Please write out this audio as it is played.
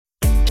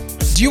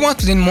Do you want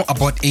to learn more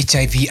about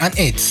HIV and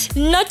AIDS?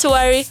 Not to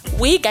worry,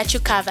 we got you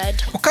covered.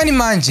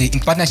 Ukanimanje, in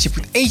partnership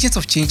with Agents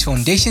of Change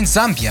Foundation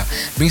Zambia,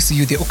 brings to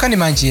you the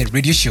Ukanimanje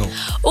radio show.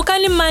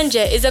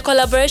 Ukanimanje is a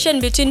collaboration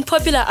between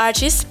popular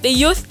artists, the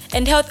youth,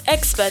 and health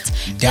experts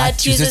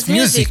that uses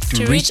music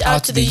to reach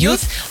out to the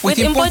youth with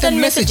important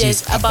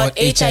messages about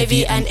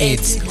HIV and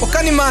AIDS.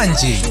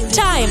 Ukanimanje.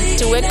 Time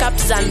to wake up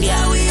Zambia.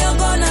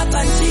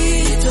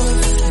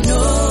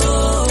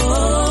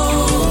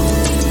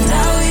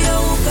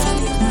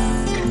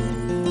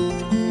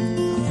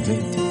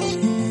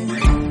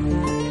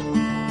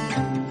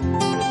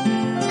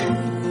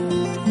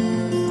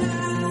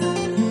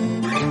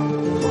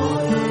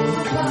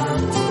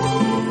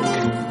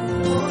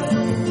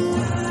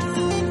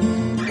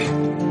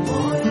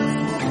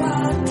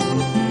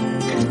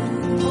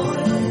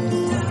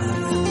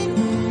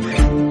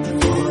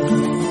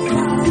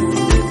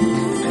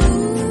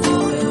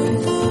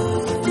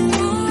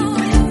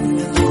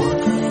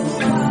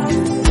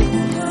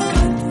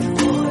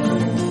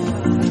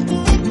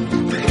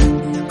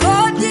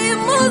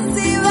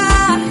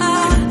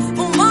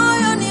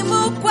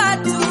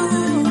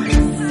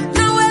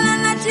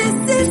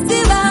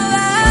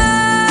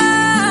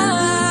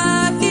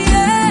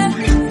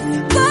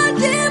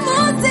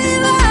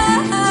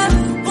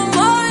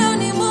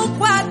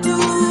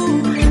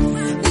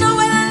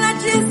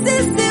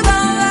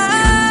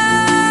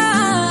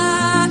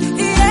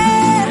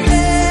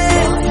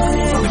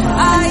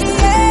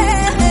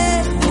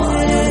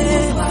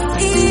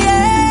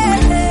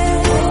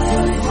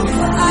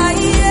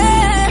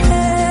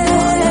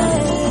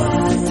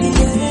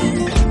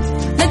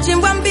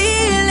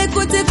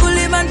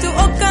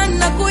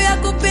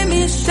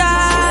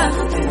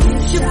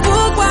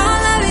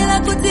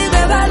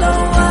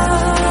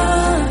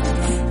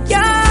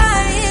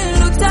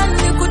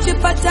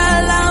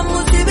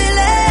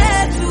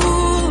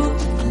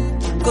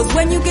 Cause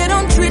when you get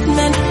on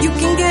treatment, you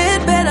can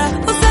get better.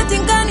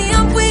 Osatingani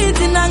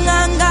amwiti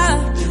nanganga.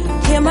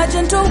 Hear my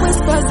gentle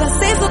whispers that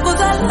say so cause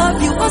I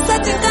love you.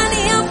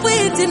 Osatingani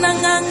amwiti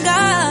nanganga.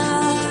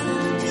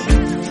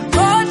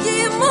 Koji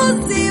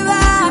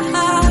musiva,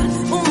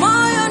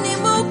 umoyo ni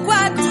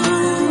mukwatu.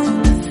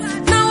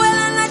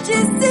 Nawela na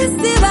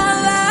chisisi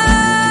baba.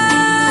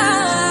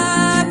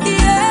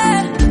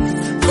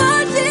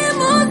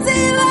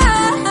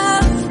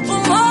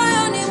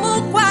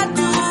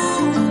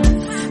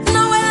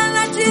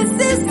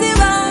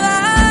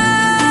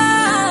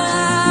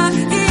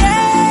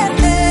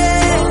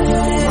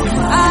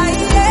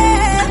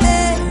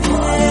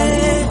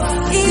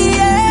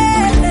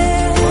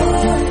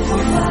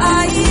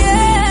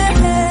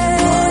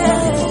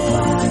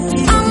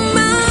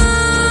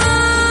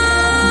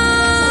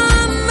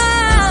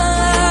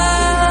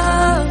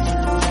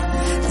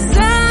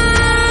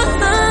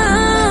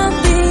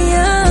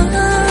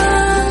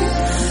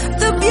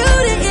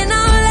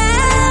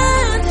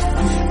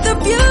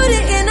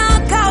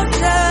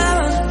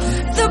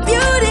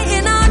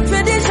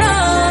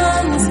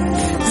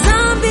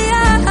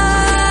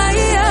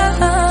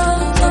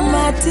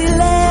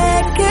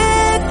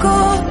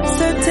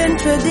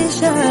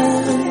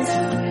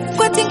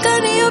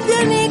 Kwatikani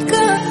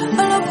yopianika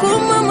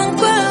alokuma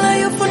mankwala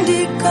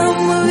yofundika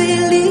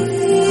mawili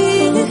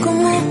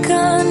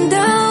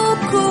kumukanda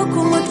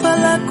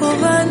kukumutfala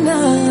kovana.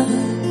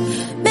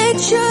 Make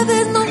sure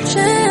there's no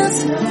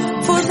chance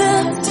for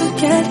them to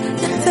get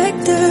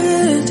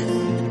infected.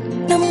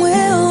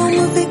 Namweo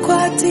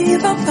muvikwati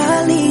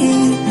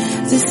vapali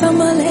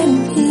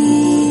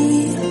zisamaleni.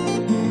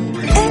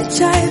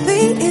 HIV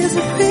is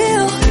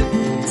real,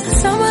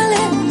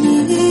 zisamaleni.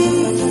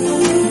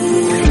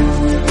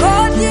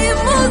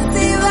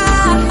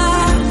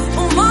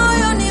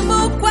 Umoyo ni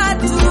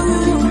mukwatu.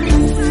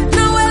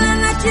 Nawela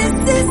na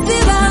chisisi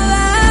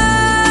baba.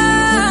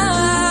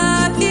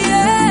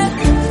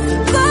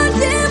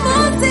 Koji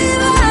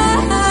musiva.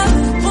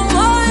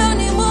 Umoyo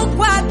ni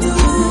mukwatu.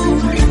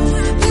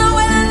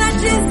 Nawela na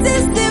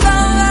chisisi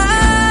baba.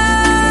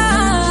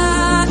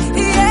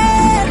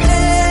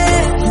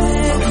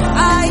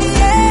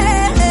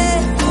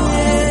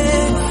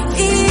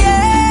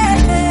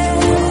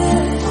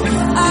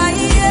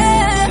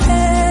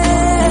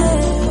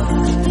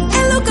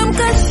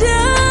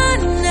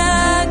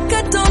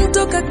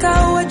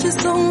 Kawa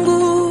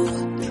chisungu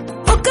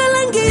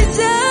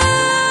okalangija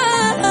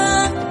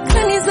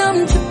kaniza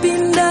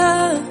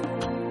mchipinda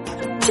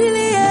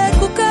chilie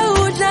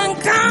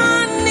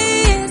kukaujankani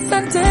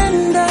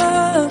satenda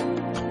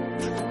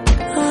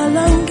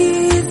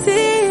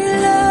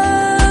alangizila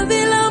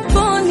bila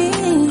poni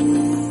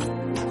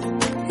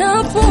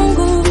na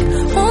pungu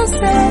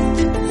onse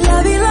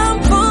la bila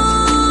poni.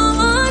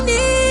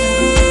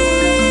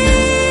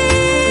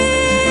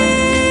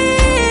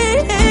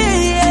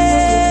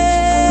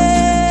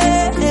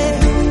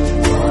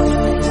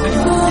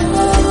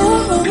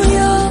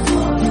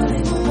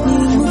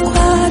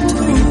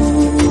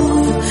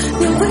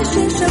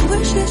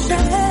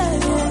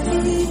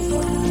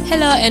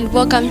 Hello and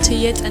welcome to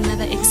yet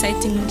another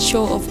exciting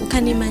show of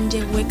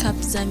Ukanimanje Wake Up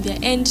Zambia.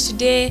 And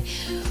today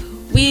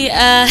we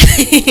are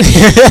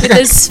with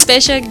a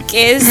special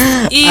guest.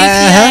 If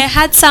you're a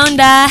heart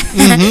sounder,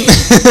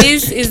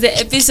 this is the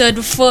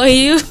episode for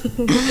you.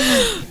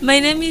 My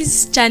name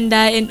is Chanda,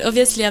 and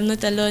obviously I'm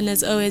not alone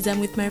as always. I'm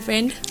with my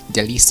friend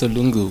Jaliso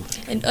Lungu.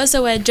 And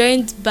also we're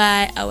joined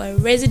by our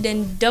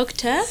resident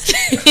doctor.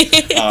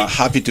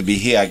 Happy to be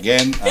here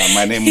again.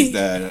 My name is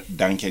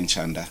Duncan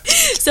Chanda.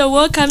 So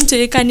welcome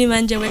to Ukani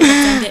Manje Wake Up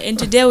Sunday, and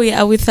today we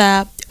are with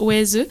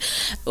Wezu.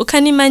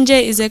 Ukani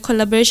Manje is a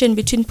collaboration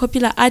between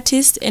popular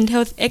artists and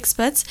health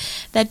experts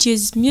that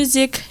use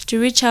music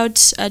to reach out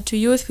to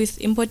youth with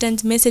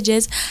important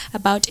messages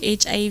about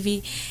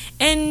HIV.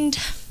 And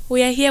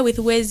we are here with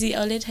Wezi.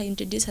 I'll let her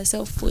introduce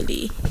herself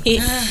fully.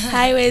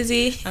 Hi,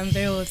 Wezi. I'm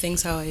very well,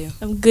 thanks. How are you?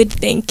 I'm good,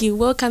 thank you.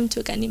 Welcome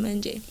to Ukani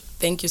Manje.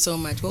 Thank you so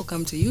much.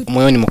 Welcome to you.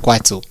 Moyoni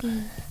Mkwato.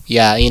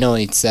 Yeah, you know,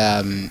 it's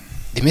the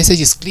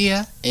message is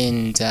clear,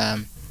 and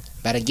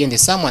but again,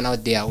 there's someone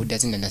out there who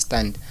doesn't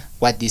understand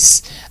what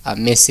this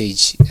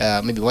message,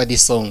 maybe what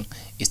this song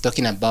is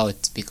talking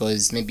about,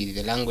 because maybe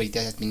the language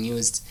that has been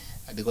used,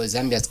 because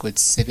Zambia's got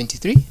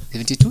 72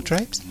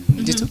 tribes.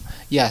 72?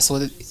 Yeah, so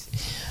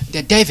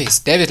they're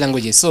diverse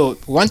languages. So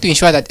we want to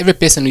ensure that every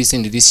person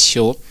listening to this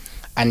show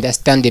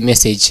understand the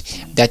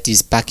message that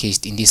is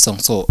packaged in this song.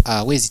 So,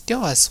 Wezi,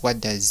 tell us,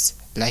 what does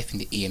life in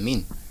the ear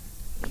mean?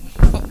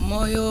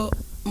 Moyo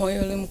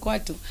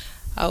Limkwatu.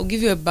 I'll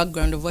give you a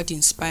background of what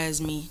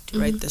inspires me to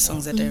write the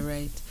songs that I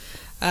write.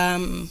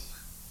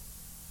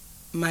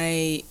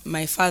 My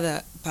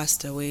father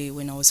passed away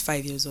when I was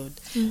 5 years old,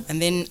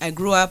 and then I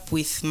grew up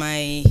with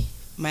my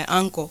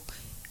uncle.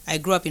 I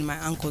grew up in my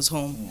uncle's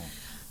home,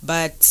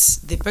 but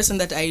the person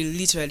that I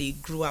literally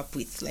grew up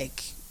with,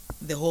 like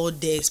the whole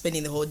day,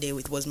 spending the whole day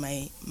with, was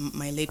my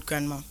late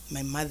grandma,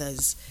 my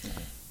mother's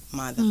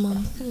mother.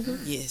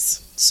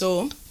 Yes.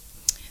 So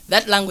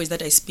that language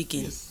that I speak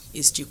in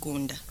is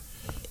Chikunda.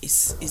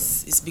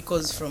 It's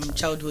because from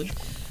childhood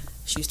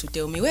she used to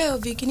tell me, well,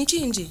 Vicky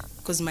Nichinji,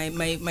 because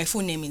my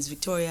full name is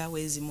Victoria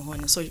Wezi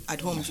Muhone. So at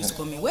home she used to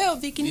call me, well,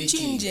 Vicky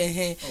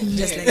Nichinji,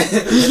 just like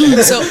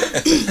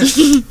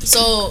that.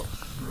 So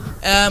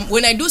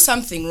when I do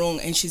something wrong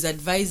and she's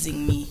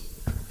advising me,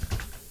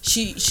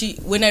 she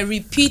when I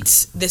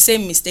repeat the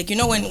same mistake, you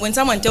know, when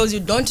someone tells you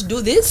don't do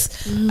this,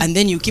 and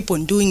then you keep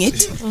on doing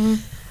it,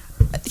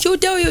 she'll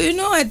tell you, you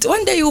know what,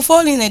 one day you'll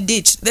fall in a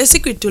ditch. The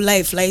secret to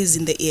life lies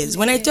in the ears.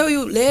 When I tell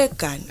you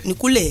leka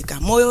nikuleka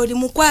moyo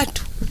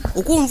limukwatu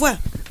ukumva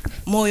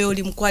moyo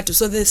limukwatu,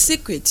 so the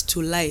secret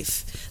to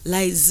life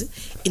lies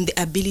in the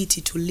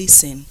ability to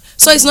listen.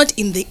 So it's not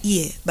in the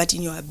ear, but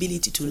in your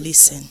ability to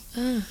listen.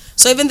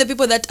 So even the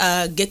people that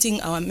are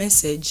getting our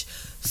message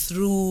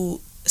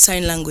through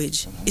sign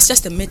language, it's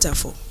just a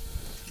metaphor.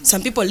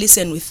 Some people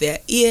listen with their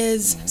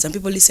ears, some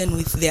people listen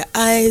with their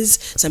eyes,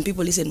 some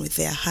people listen with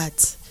their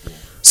hearts.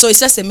 So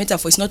it's just a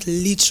metaphor. It's not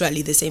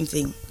literally the same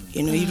thing.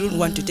 You know, you don't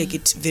want to take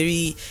it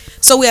very.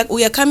 So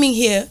we are coming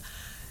here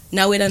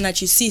now with an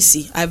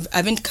Achisisi. I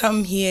haven't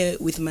come here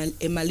with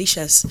a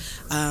malicious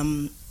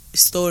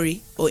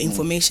story or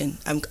information.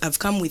 I've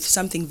come with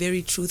something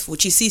very truthful.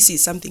 Chisisi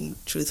is something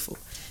truthful.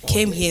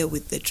 Came here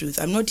with the truth.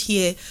 I'm not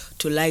here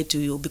to lie to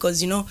you,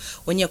 because you know,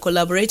 when you're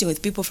collaborating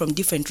with people from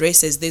different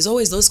races, there's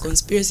always those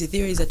conspiracy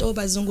theories that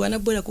bazungu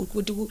wanabora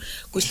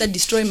could start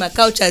destroying my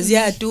cultures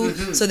too.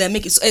 So they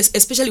make it,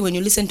 especially when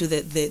you listen to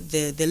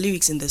the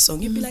lyrics in the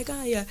song, you'll be like,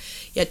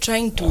 you're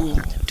trying to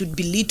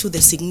belittle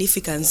the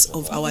significance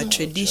of our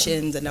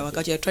traditions and our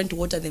culture. You're trying to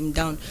water them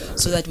down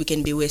so that we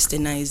can be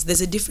westernized.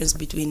 There's a difference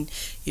between,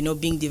 you know,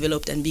 being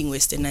developed and being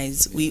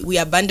westernized. We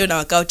abandon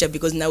our culture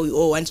because now we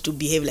all want to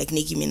behave like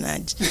Nicki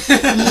Minaj.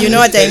 You know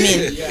what I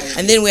mean?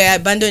 And then we're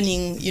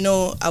abandoning, you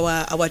know,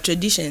 our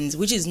traditions,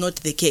 which is not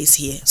the case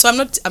here. So I'm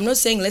not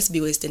saying let's be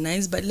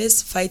westernized, but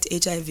let's fight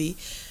HIV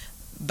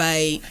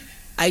by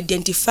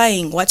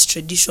identifying what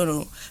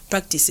traditional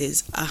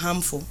practices are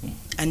harmful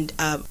and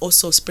are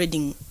also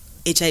spreading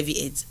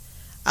HIV/AIDS.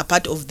 A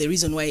part of the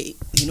reason why,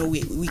 you know,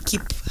 we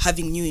keep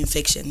having new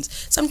infections.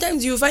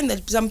 Sometimes you find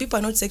that some people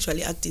are not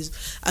sexually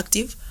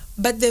active,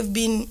 but they've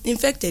been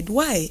infected.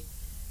 Why?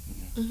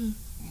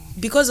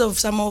 Because of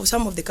some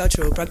of the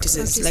cultural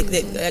practices, like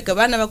the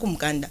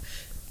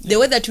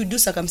way that you do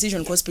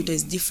circumcision hospital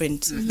is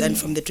different than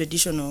from the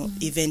traditional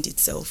event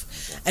itself.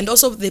 And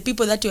also the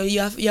people that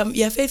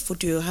you're faithful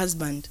to your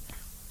husband,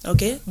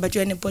 okay, but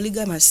you're in a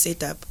polygamous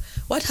setup.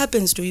 What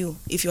happens to you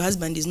if your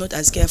husband is not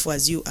as careful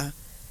as you are?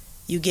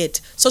 You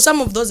get. So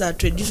some of those are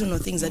traditional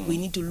things that we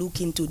need to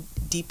look into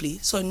deeply.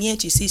 So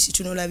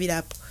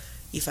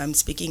if I'm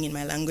speaking in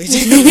my language.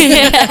 You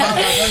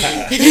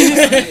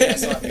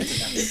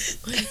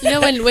know,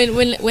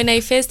 when I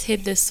first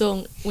heard the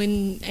song,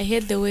 when I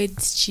heard the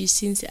words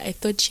Chisisi, I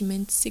thought she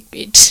meant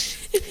secret.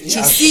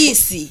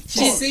 Chisisi.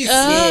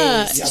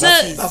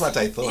 That's what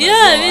I thought.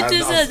 Yeah, it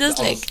is just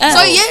like.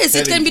 So yes,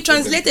 it can be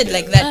translated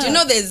like that. You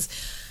know,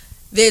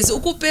 there's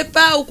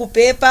ukupepa,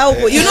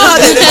 you know how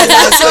the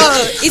levels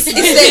are. So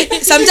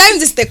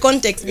sometimes it's the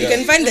context. You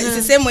can find that it's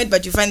the same word,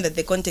 but you find that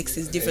the context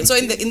is different. So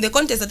in the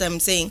context that I'm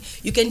saying,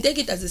 you can take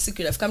it as a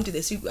secret. I've come with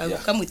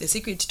a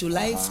secret to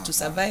life, to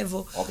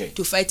survival,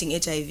 to fighting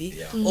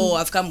HIV, or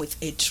I've come with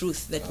a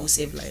truth that will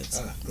save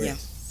lives. Yeah.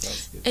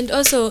 And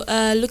also,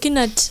 looking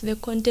at the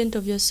content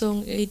of your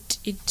song, it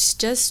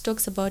just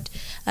talks about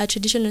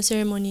traditional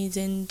ceremonies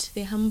and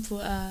the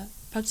harmful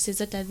practices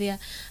that are there.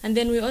 And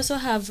then we also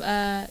have,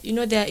 there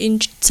are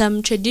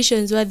some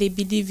traditions where they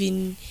believe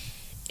in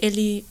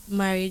early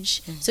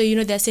marriage. So,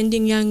 they're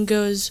sending young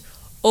girls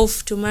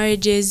off to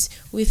marriages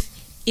with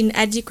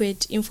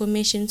inadequate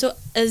information. So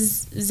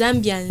as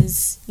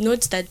Zambians,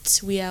 not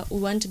that we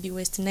want to be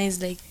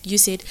westernized like you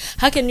said,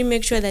 how can we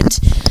make sure that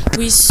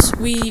we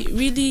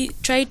really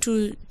try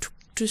to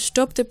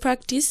stop the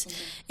practice?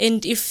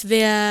 And if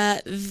there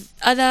are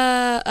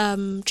other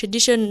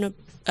traditional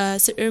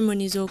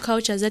ceremonies or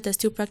cultures that are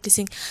still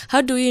practicing, how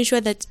do we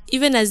ensure that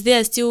even as they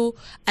are still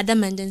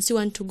adamant and still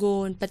want to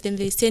go on, but then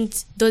they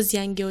send those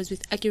young girls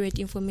with accurate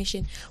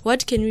information?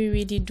 What can we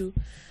really do?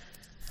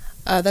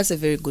 That's a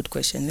very good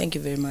question. Thank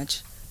you very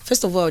much.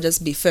 First of all, I'll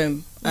just be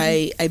firm.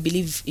 I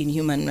believe in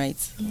human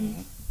rights.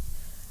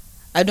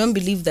 I don't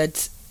believe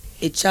that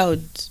a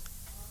child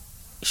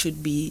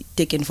should be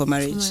taken for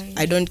marriage.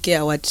 I don't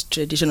care what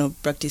traditional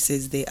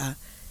practices they are.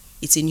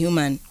 It's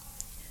inhuman.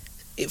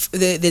 If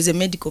there's a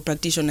medical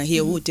practitioner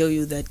here who will tell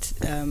you that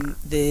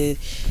the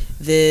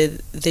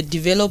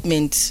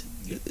development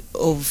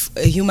of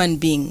a human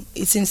being,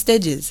 it's in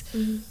stages.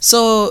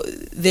 So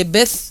the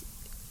birth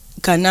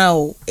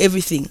canal,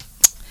 everything.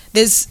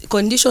 There's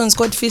conditions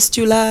called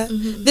fistula.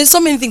 There's so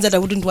many things that I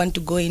wouldn't want to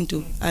go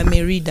into. I'm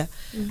a reader.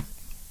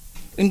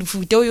 And if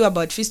we tell you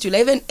about fistula,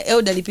 even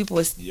elderly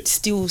people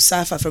still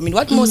suffer from it.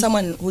 What more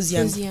someone who's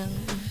young?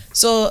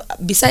 So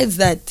besides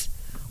that,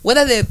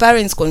 whether the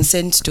parents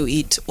consent to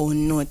it or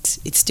not,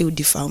 it's still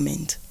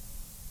defilement.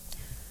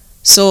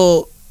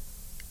 So,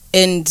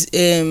 and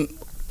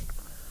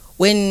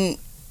when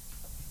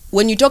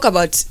you talk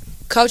about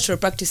cultural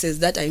practices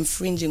that are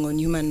infringing on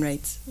human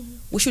rights,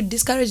 we should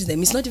discourage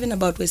them. It's not even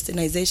about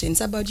westernization,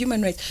 it's about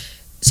human rights.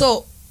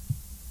 So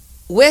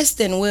the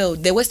Western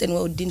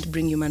world didn't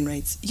bring human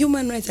rights.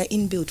 Human rights are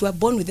inbuilt. We are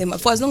born with them.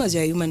 For as long as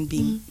you're a human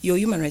being, your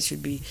human rights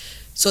should be.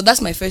 So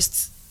that's my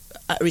first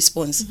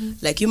response.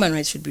 Like, human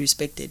rights should be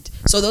respected.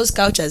 So those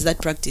cultures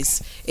that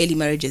practice early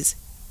marriages,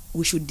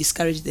 we should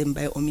discourage them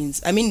by all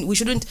means. I mean,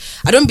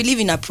 I don't believe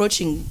in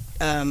approaching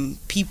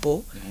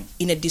people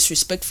in a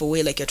disrespectful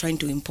way, like you're trying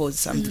to impose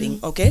something,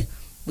 okay?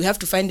 We have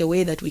to find a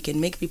way that we can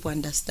make people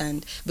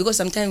understand, because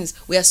sometimes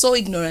we are so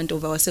ignorant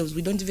of ourselves,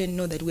 we don't even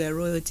know that we are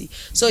royalty.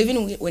 So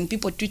even when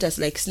people treat us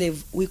like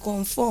slave, we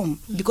conform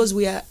because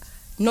we are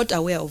not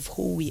aware of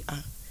who we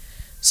are.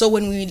 So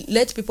when we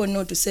let people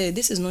know to say,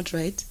 this is not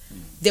right,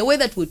 the way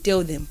that we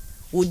tell them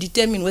will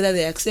determine whether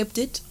they accept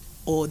it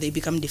or they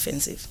become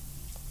defensive.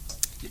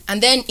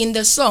 And then in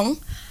the song,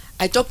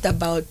 I talked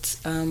about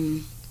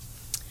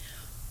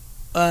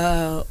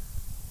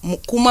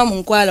kuma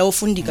munkwala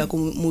ofundika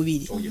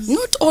kumubili.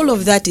 Not all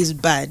of that is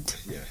bad.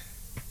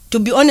 To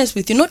be honest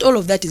with you, not all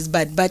of that is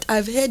bad, but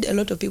I've heard a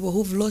lot of people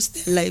who've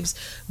lost their lives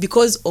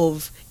because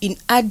of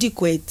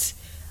inadequate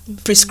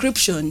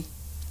prescription.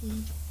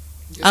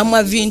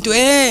 Amavinto,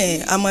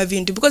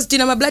 because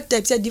my blood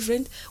types are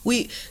different.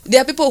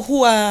 There are people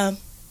who are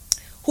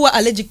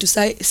allergic to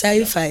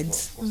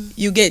sulfides.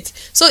 You get.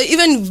 So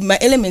even my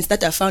elements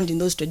that are found in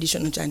those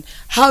traditional chant,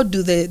 how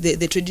do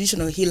the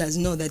traditional healers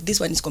know that this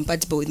one is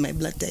compatible with my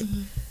blood type?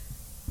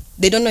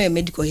 They don't know your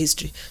medical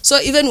history. So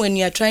even when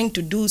you are trying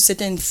to do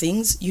certain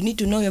things, you need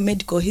to know your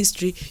medical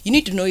history, you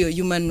need to know your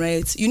human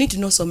rights, you need to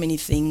know so many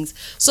things.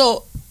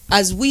 So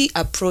as we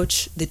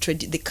approach the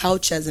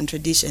cultures and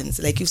traditions,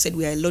 like you said,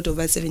 we are a lot of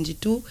us,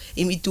 72,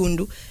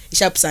 imitundu,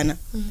 sharp sana.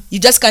 You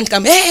just can't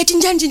come, hey,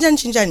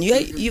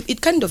 chinchan.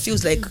 It kind of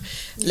feels like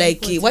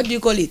what do you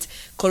call it?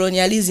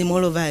 Colonialism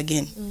all over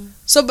again.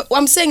 So but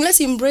I'm saying,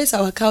 let's embrace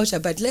our culture,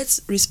 but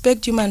let's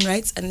respect human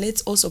rights, and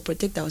let's also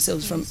protect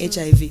ourselves from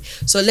HIV.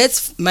 So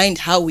let's mind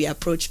how we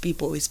approach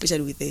people,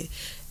 especially with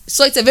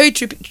so it's a very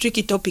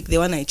tricky topic, the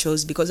one I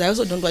chose, because I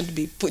also don't want to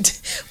be put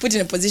in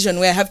a position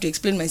where I have to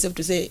explain myself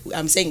to say,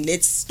 I'm saying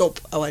let's stop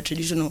our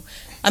traditional.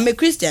 I'm a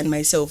Christian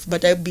myself,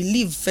 but I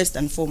believe first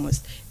and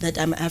foremost that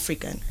I'm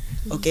African,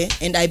 okay?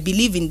 And I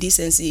believe in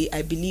decency,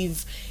 I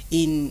believe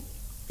in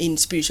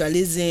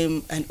spiritualism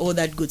and all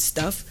that good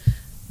stuff,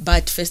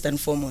 but first and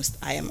foremost,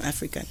 I am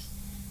African.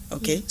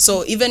 Okay,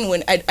 so even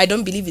when I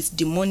don't believe it's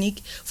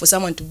demonic for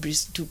someone to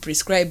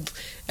prescribe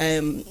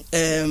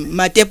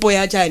matepo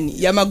ya chani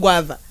ya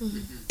magwava.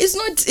 It's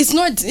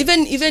not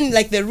even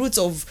like the roots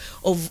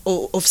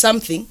of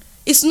something.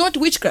 It's not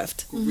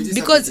witchcraft,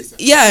 because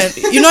you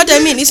know what I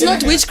mean. It's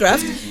not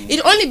witchcraft.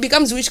 It only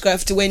becomes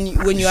witchcraft when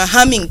you are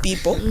harming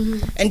people,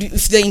 and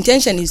if the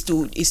intention is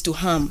to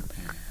harm.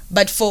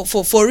 But for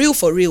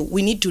real,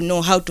 we need to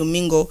know how to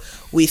mingle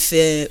with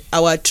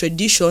our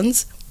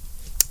traditions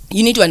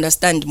you need to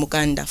understand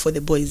Mukanda for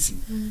the boys.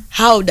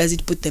 How does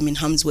it put them in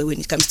harm's way when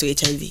it comes to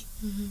HIV?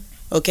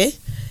 Okay,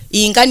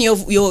 ingani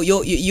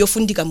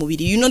yofundika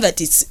mubiri. You know that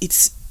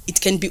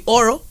it can be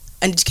oral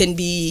and it can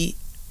be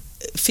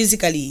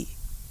physically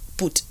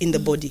put in the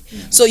body.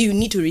 So you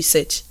need to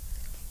research.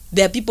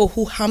 There are people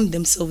who harm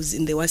themselves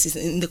in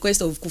the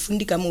quest of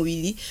kufundika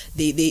mubiri.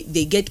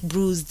 They get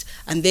bruised,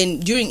 and then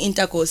during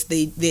intercourse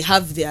they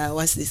have their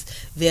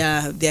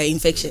their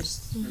infection.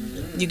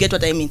 You get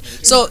what I mean?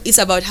 So it's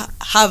about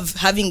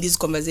having these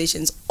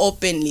conversations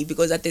openly,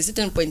 because at a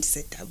certain point it's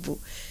a taboo.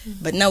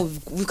 But now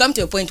we've come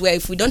to a point where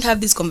if we don't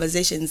have these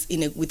conversations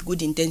with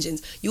good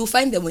intentions, you will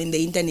find them on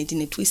the internet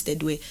in a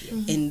twisted way,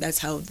 and that's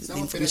how the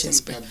information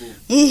spread.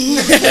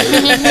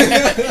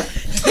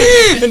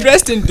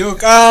 Interesting,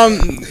 Doc.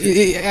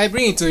 I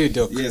bring it to you,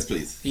 Doc. Yes,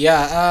 please.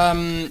 Yeah.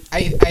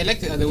 I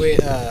like the way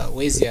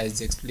Wezi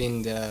has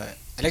explained. I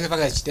like the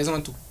fact that she doesn't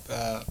want to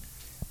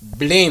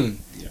blame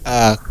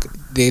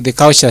the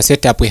culture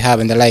setup we have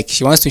and the like.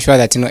 She wants to ensure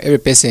that every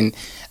person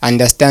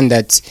understand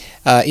that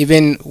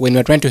even when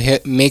we're trying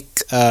to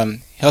make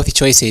healthy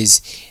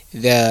choices,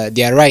 there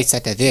are rights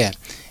that are there,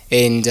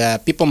 and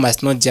people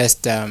must not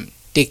just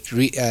take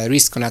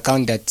risk on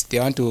account that they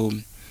want to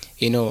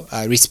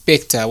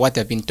respect what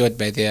they've been taught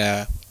by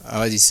their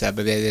by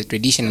the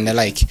tradition and the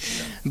like.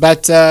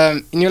 But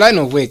in your line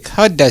of work,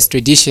 how does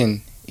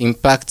tradition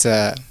impact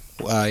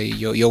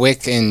your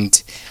work,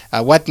 and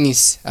what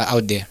needs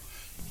out there?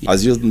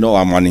 As you know,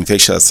 I'm an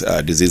infectious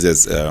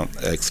diseases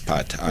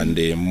expert, and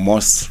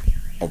most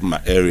of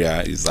my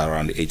area is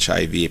around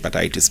HIV,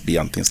 hepatitis B,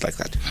 and things like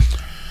that.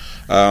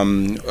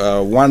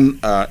 One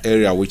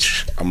area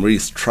which I'm really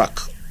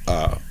struck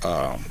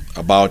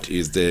about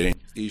is the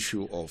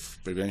issue of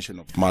prevention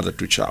of mother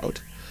to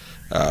child,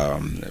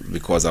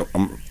 because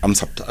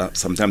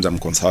sometimes I'm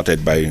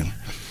consulted by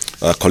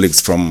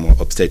colleagues from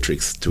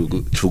obstetrics to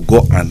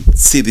go and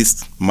see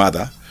this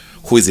mother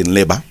who is in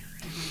labor,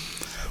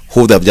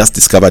 who they've just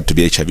discovered to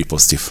be HIV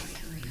positive.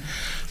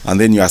 And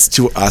then you are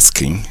still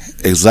asking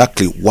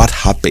exactly what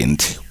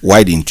happened.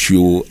 Why didn't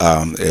you,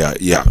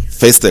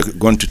 first they're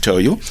going to tell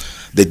you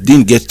they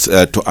didn't get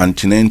to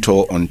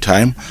antenatal on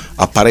time.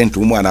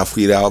 Apparently, have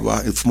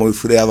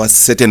a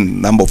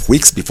certain number of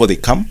weeks before they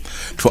come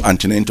to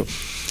antenatal.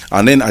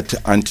 And then at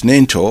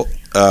antenatal,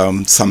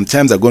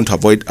 sometimes they're going to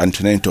avoid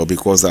antenatal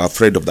because they're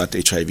afraid of that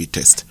HIV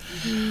test.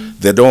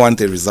 They don't want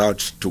the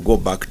result to go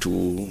back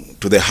to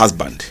the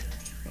husband.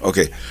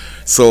 Okay,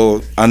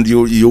 so, and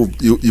you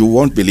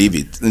won't believe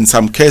it. In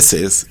some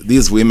cases,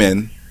 these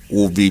women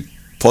will be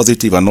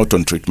positive and not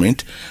on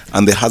treatment,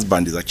 and the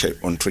husband is actually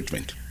on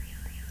treatment,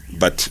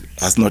 but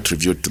has not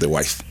reviewed to the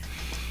wife.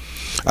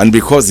 And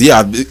because,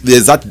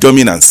 there's that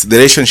dominance, the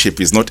relationship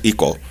is not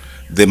equal.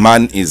 The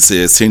man is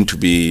seen to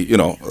be,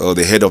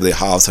 the head of the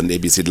house and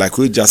ABC, like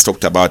we just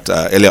talked about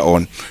earlier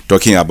on,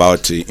 talking about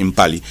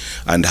Impali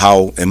and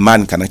how a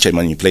man can actually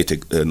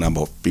manipulate a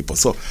number of people.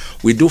 So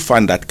we do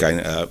find that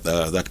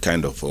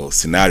kind of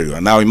scenario.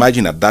 And now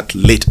imagine at that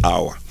late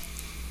hour,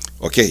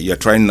 okay, you're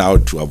trying now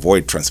to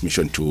avoid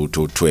transmission to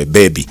a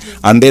baby,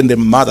 and then the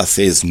mother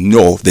says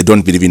no, they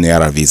don't believe in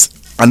ARVs,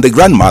 and the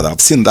grandmother,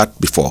 I've seen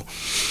that before.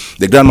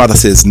 The grandmother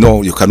says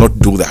no, you cannot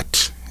do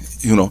that.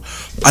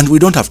 And we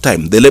don't have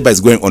time. The labor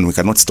is going on. We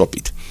cannot stop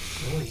it.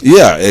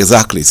 Yeah,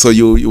 exactly. So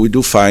we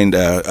do find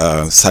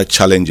such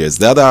challenges.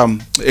 The other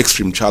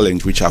extreme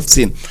challenge which I've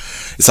seen,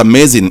 it's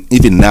amazing.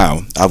 Even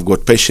now, I've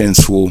got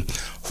patients who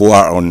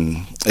are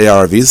on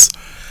ARVs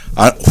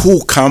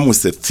who come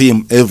with the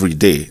theme every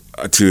day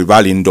to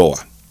Valley Indoor.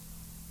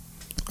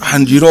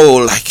 And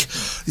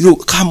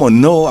come on,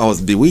 no, I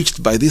was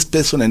bewitched by this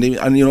person, and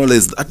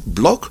there's that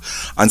block,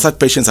 and such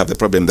patients have the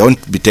problem. They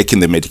won't be taking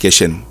the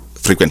medication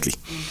frequently.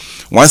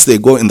 Once they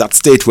go in that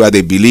state where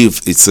they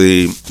believe it's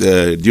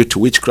due to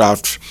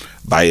witchcraft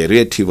by a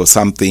relative or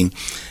something,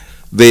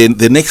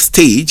 the next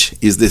stage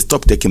is they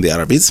stop taking the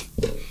ARVs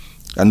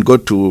and go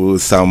to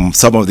some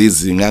of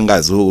these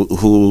ngangas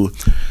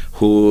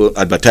who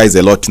advertise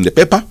a lot in the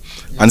paper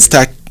and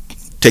start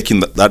taking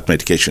that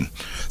medication.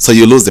 So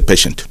you lose the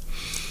patient.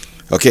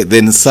 Okay,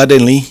 then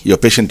suddenly your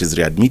patient is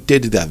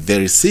readmitted. They are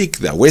very sick.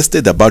 They are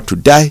wasted, about to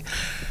die.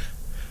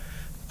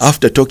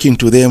 After talking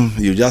to them,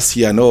 you just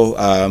hear, no,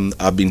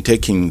 I've been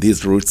taking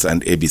these routes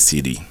and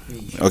ABCD.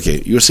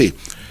 Okay, you see,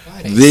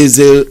 there's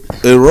a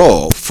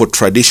role for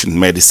traditional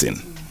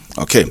medicine.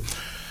 Okay,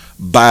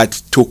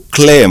 but to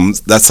claim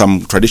that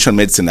some traditional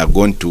medicine are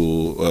going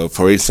to,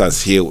 for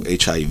instance, heal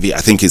HIV,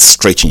 I think is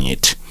stretching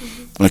it.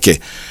 Okay,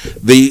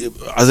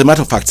 as a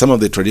matter of fact, some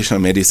of the traditional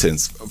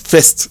medicines,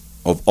 first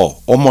of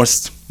all,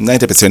 almost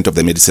 90% of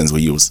the medicines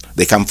we use,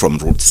 they come from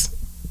roots.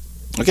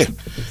 Okay,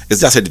 it's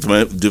just a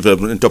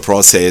developmental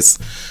process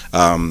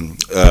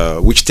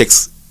which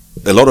takes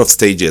a lot of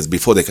stages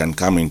before they can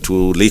come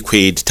into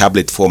liquid,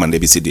 tablet form, and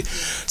ABCD.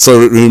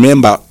 So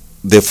remember,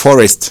 the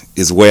forest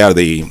is where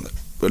the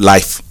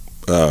life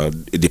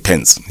it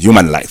depends,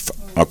 human life.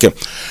 Okay,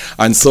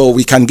 and so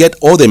we can get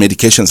all the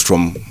medicines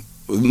from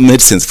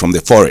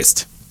the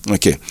forest.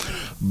 Okay,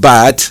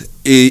 but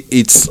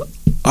it's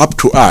up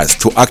to us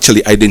to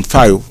actually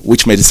identify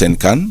which medicine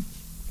can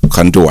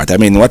do what. I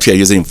mean, what we are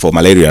using for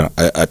malaria,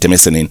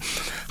 artemisinin,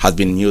 has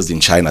been used in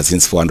China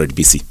since 400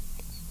 BC.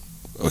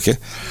 Okay,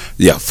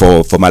 yeah,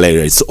 for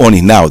malaria. It's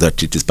only now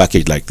that it is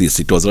packaged like this.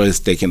 It was always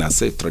taken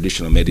as a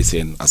traditional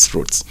medicine, as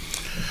fruits.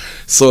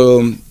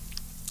 So,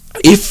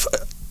 if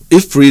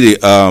really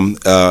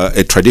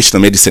a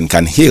traditional medicine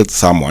can heal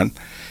someone,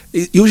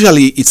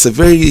 usually it's a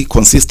very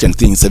consistent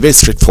thing. It's a very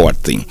straightforward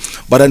thing.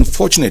 But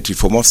unfortunately,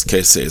 for most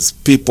cases,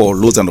 people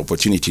lose an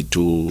opportunity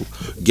to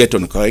get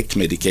on correct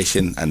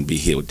medication and be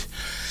healed.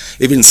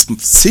 Even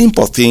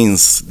simple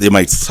things, they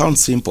might sound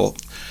simple.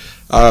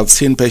 I've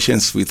seen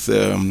patients with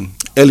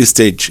early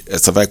stage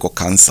cervical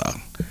cancer,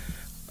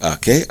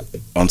 okay,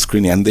 on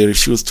screening, and they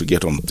refuse to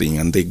get on thing,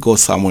 and they go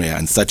somewhere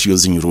and start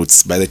using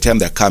roots. By the time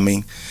they're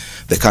coming,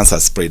 the cancer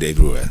spread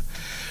everywhere.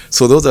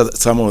 So those are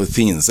some of the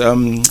things.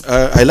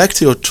 I liked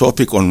your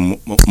topic on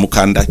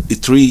Mukanda.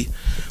 It really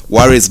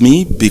worries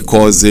me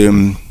because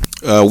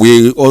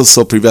we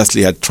also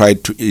previously had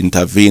tried to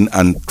intervene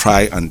and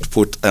try and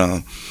put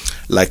a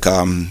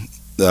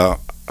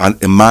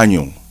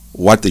manual,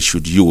 what they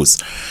should use,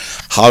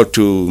 how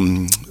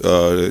to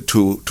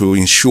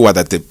ensure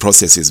that the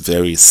process is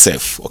very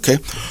safe. Okay,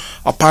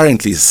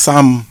 apparently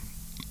some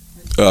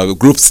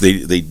groups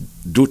they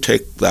do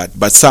take that,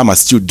 but some are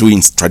still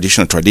doing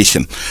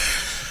tradition.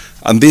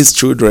 And these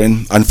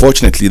children,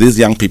 unfortunately, these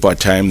young people at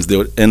times, they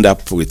will end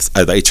up with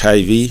either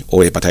HIV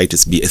or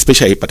hepatitis B,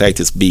 especially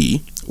hepatitis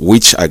B,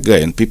 which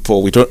again, we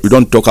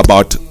don't talk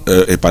about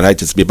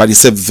hepatitis B, but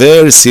it's a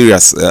very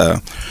serious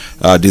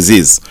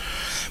disease.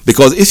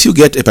 Because if you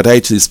get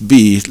hepatitis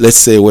B, let's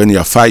say when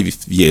you're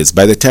 5 years,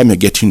 by the time you're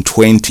getting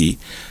 20,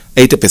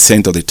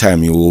 80% of the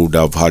time you would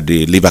have had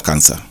the liver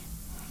cancer.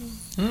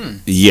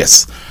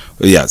 Yes.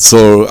 Yeah.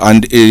 So,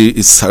 and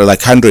it's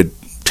like 100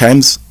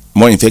 times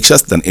more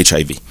infectious than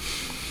HIV.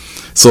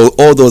 So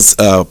all those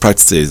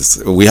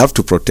practices, we have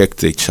to protect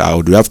the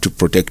child, we have to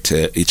protect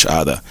each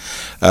other.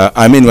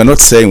 I mean, we're not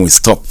saying we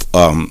stop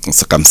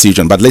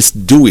circumcision, but let's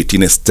do it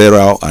in a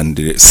sterile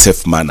and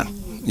safe manner.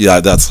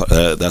 Yeah, that's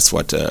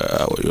what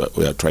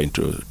we are trying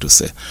to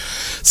say.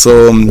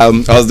 So I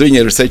was doing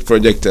a research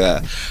project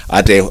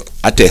at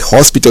a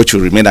hospital to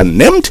remain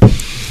unnamed.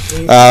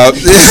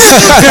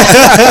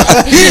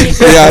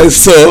 Yeah,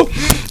 so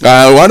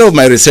one of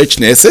my research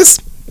nurses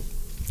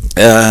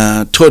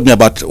told me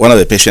about one of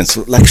the patients.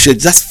 Like, she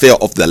just fell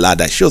off the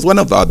ladder. She was one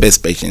of our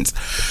best patients,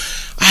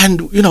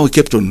 and we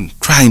kept on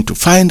trying to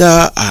find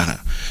her.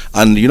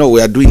 And we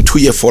are doing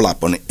 2-year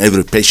follow-up on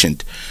every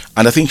patient,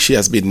 and I think she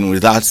has been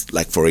with us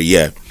like for a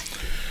year.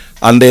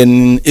 And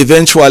then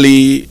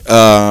eventually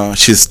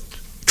she's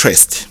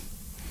traced.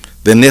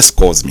 The nurse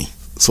calls me,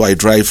 so I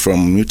drive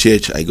from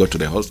UTH. I go to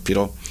the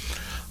hospital,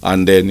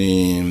 and then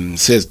he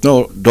says,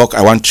 "No, doc,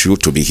 I want you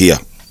to be here.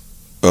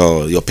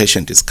 Your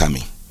patient is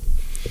coming."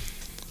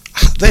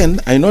 Then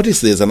I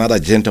noticed there's another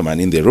gentleman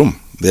in the room.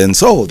 Then,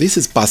 so this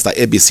is Pastor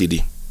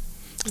ABCD.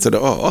 I said,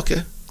 "Oh,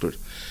 okay, good."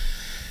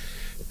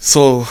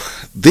 So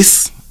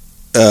this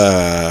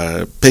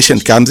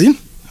patient comes in,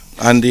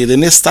 and the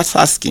nurse starts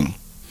asking,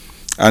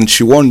 and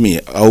she warned me,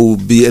 I will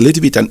be a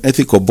little bit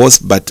unethical, boss,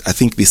 but I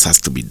think this has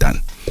to be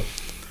done.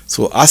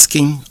 So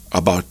asking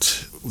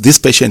about this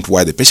patient,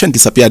 why the patient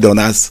disappeared on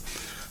us,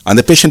 and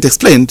the patient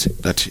explained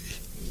that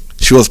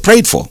she was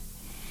prayed for,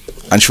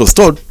 and she was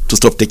told to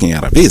stop taking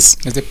ARVs.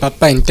 There's a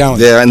papa in town.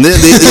 There, and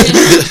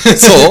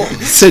so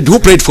said, "Who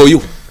prayed for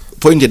you?"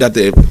 Pointed at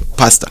the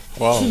pastor.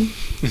 Wow.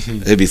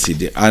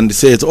 ABCD, and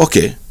said,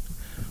 "Okay,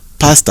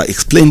 pastor,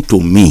 explain to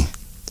me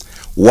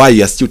why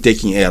you are still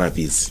taking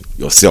ARVs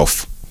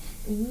yourself."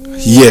 Ooh.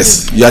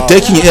 Yes, you are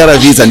taking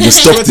ARVs and you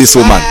stop this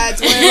woman.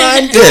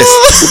 Yes,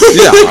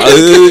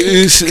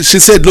 yeah. She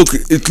said, "Look,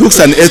 it looks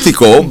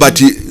unethical, but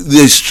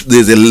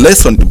there's a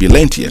lesson to be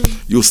learned here.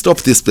 You stop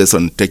this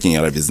person taking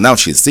ARVs. Now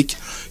she's sick.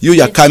 You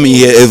are coming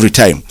here every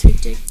time."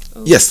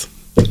 Yes.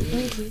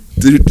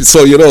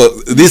 So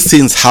these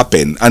things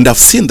happen, and I've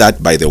seen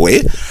that, by the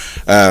way.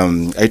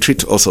 I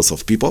treat all sorts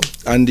of people,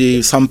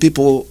 and some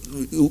people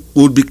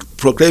would be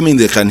proclaiming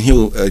they can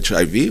heal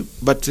HIV,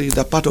 but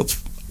they're part of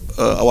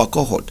our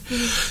cohort.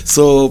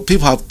 So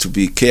people have to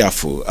be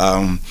careful,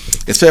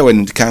 especially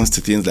when it comes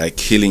to things like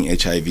healing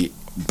HIV.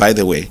 By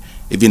the way,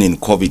 even in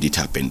COVID it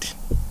happened.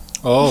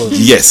 Oh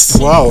yes!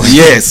 Wow!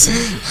 Yes,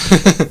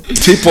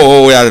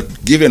 people were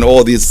given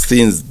all these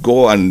things.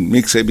 Go and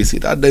mix ABC.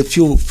 And a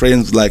few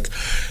friends, like,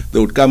 they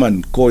would come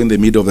and call in the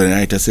middle of the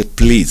night and say,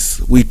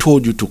 "Please, we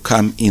told you to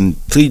come in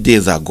 3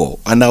 days ago,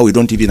 and now we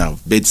don't even have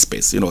bed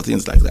space."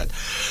 Things like that.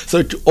 So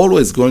it's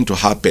always going to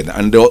happen,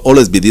 and there will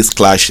always be this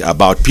clash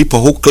about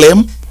people who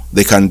claim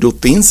they can do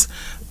things,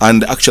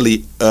 and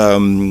actually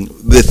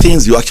the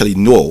things you actually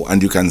know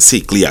and you can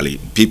see clearly.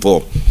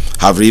 People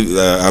have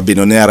been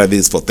on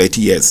ARVs for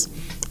 30 years,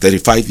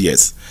 35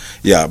 years.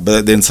 Yeah,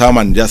 but then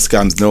someone just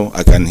comes, "No,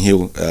 I can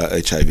heal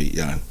HIV."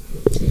 Yeah.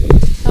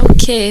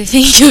 Okay,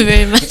 thank you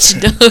very much,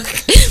 Doc.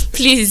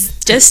 please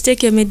just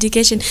take your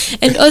medication.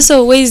 And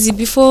also, Wazy,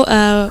 before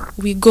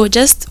we go,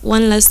 just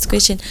one last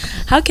question: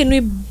 how can we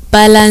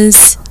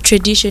balance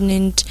tradition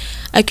and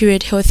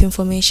accurate health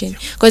information?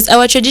 Because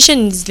our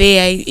tradition is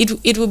there,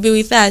 it will be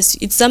with us.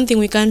 It's something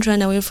we can't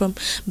run away from.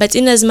 But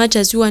in as much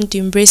as we want to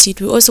embrace it,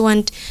 we also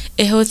want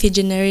a healthy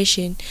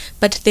generation.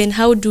 But then,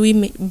 how do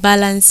we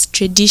balance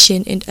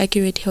tradition and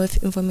accurate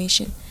health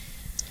information?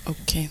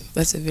 Okay,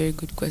 that's a very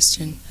good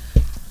question.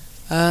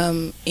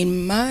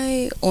 In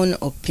my own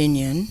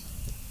opinion,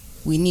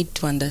 we need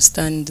to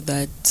understand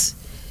that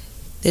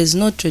there's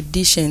no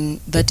tradition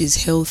that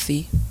is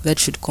healthy that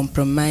should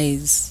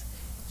compromise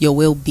your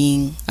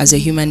well-being as a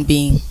human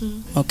being.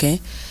 Okay,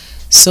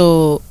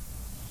 so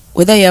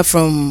whether you're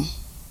from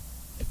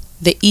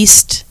the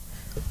East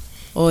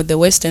or the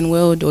Western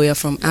world, or you're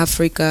from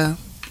Africa,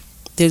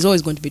 there's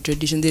always going to be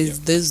tradition.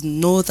 There's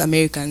North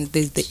Americans,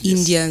 there's the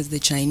Indians, the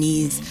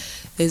Chinese,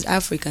 there's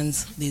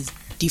Africans, there's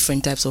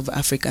different types of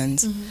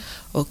Africans.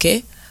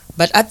 Okay,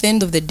 but at the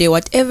end of the day,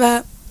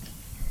 whatever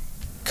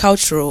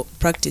cultural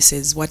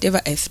practices, whatever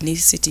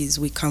ethnicities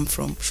we come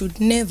from, should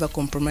never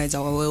compromise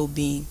our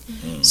well-being.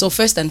 So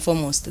first and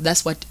foremost,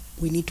 that's what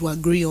we need to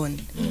agree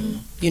on.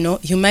 You know,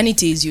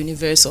 humanity is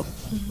universal,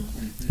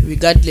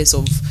 regardless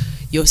of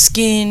your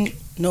skin.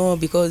 No,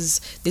 because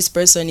this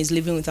person is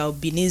living with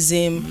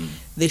albinism,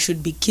 they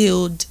should be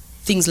killed,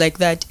 things like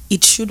that.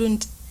 It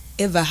shouldn't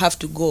ever have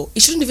to go.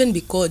 It shouldn't even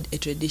be called a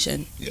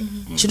tradition.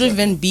 It shouldn't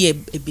even be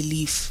a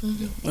belief.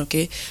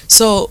 Okay,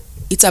 so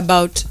it's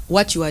about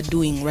what you are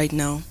doing right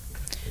now.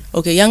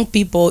 Okay, young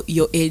people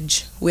your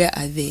age, where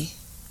are they?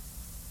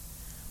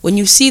 When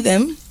you see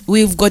them,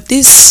 we've got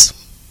this,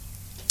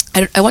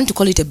 I want to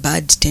call it a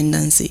bad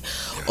tendency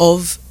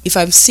of, if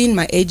I've seen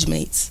my age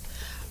mates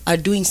are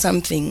doing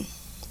something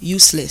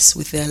useless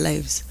with their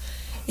lives,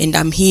 and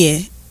I'm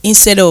here,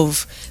 instead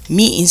of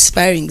me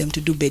inspiring them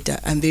to do better,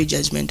 I'm very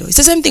judgmental. It's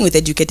the same thing with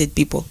educated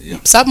people.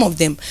 Some of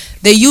them,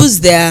 they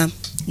use their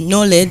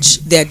knowledge,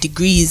 their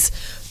degrees,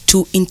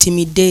 to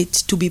intimidate,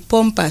 to be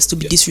pompous, to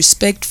be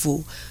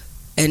disrespectful,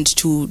 and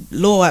to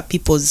lower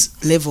people's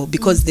level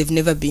because they've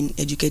never been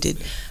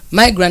educated.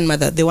 My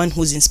grandmother, the one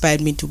who's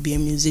inspired me to be a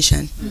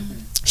musician,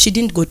 she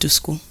didn't go to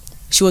school.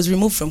 She was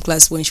removed from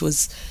class when she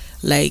was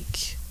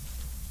like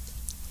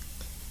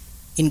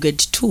in grade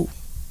 2.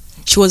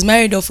 She was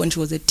married off when she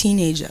was a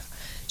teenager.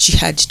 She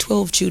had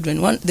 12 children.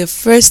 The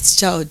first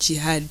child she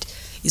had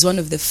is one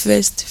of the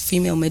first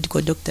female medical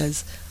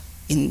doctors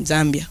in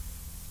Zambia.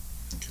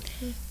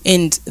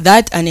 And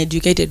that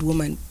uneducated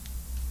woman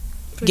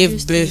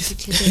gave birth.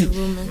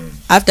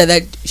 After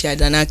that, she had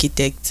an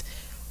architect,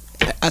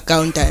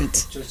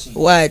 accountant,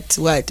 what.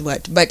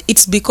 But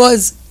it's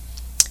because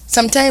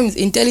sometimes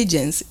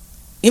intelligence,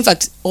 in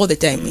fact, all the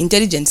time,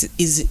 intelligence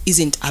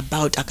isn't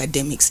about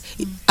academics.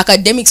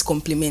 Academics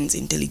complements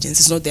intelligence.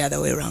 It's not the other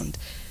way around.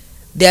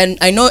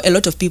 I know a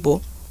lot of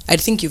people, I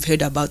think you've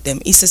heard about them.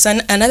 It's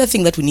another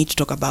thing that we need to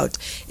talk about.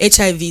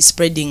 HIV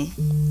spreading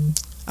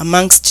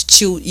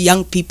amongst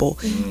young people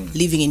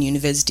living in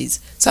universities.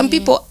 Some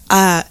people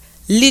are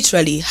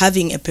literally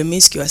having a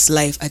promiscuous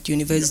life at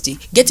university,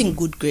 getting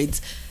good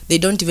grades. They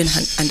don't even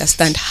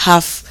understand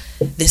half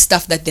the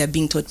stuff that they are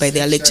being taught by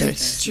their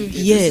lecturers.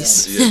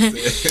 Yes.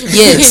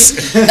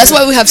 Yes. That's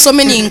why we have so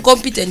many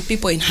incompetent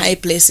people in high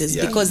places,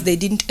 because they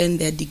didn't earn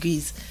their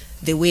degrees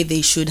the way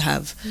they should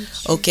have.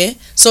 Okay?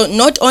 So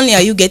not only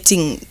are you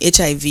getting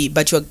HIV,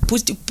 but you're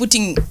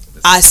putting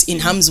us in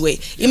harm's way.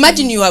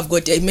 Imagine you have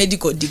got a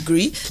medical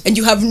degree and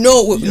you have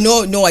no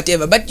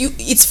whatever, but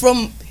it's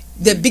from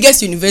the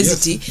biggest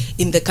university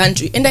in the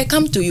country, and I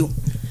come to you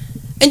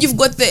and you've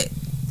got the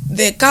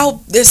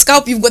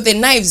scalp, you've got the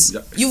knives,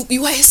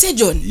 you are a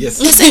surgeon, you're a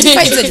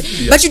certified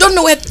surgeon, but you don't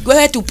know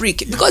where to prick,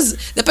 because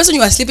the person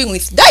you are sleeping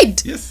with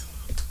died.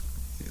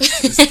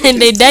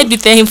 And they died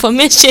with their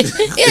information.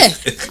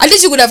 At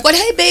least you could have got,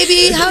 hey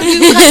baby, how do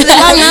you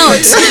hang out?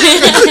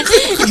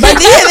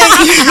 But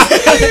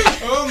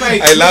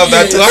I love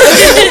that one.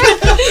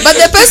 But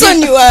the person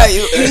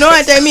you know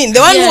what I mean, the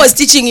one who was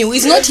teaching you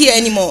is not here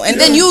anymore,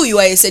 and then you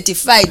are a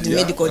certified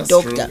medical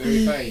doctor.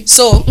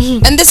 So,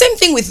 and the same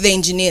thing with the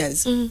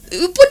engineers.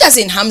 You put us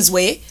in harm's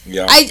way.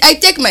 I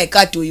take my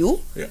car to you.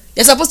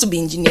 You're supposed to be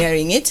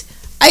engineering it.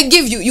 I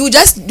give you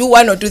just do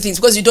one or two things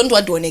because you don't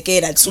want to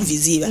onekera at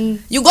Suviziva.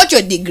 You got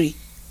your degree.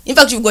 In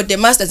fact, you've got a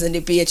master's and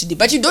a PhD,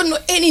 but you don't know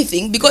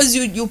anything because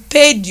you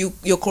paid,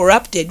 you're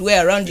corrupted,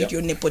 where around it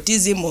your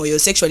nepotism or your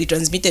sexually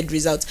transmitted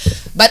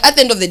results. But at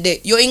the end of the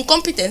day, your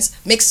incompetence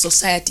makes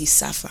society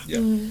suffer.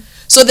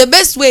 So the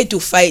best way to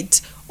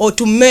fight or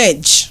to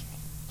merge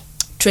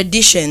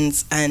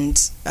traditions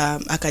and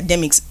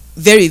academics,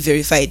 very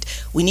verified,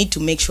 we need to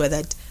make sure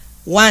that,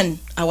 one,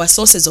 our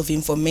sources of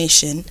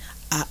information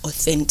are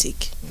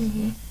authentic.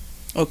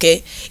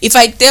 Okay, if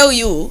I tell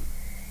you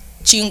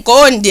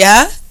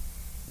Chinkondia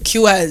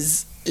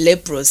cures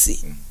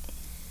leprosy,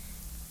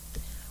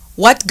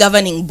 what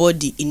governing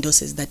body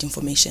endorses that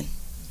information?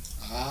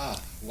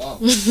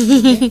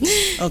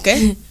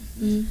 Okay.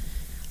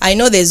 I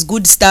know there's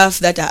good stuff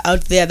that are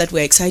out there that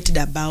we're excited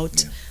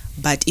about,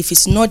 But if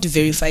it's not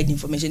verified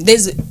information,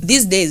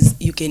 these days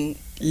you can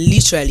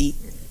literally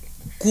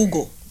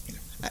Google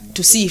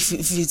to see if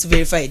it's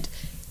verified.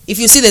 If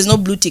you see there's no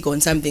blue tick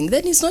on something,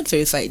 then it's not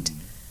verified.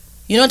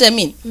 You know what I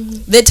mean?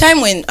 The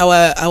time when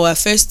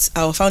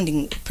our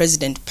founding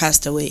president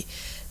passed away,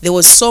 there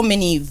was so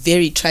many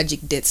very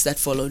tragic deaths that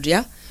followed,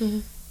 yeah?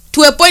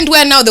 To a point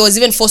where now there was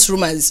even false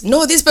rumors.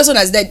 No, this person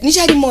has died.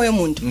 Nishari moyo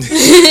muntu.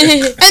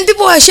 And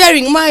people are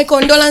sharing my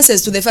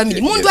condolences to the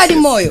family. Muntu ali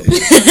moyo.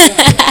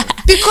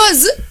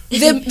 Because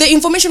the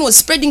information was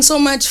spreading so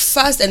much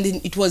fast and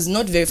then it was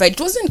not verified.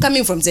 It wasn't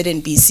coming from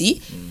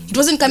ZNPC. It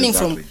wasn't coming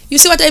from... You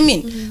see what I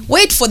mean?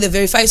 Wait for the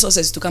verified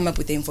sources to come up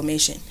with the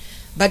information.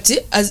 But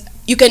as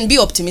you can be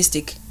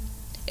optimistic.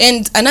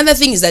 And another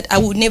thing is that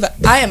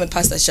I am a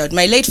pastor's child.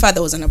 My late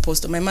father was an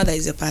apostle. My mother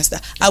is a pastor.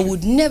 I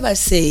would never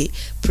say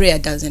prayer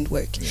doesn't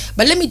work.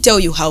 But let me tell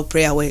you how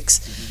prayer works.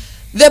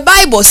 The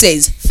Bible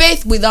says,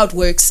 faith without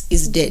works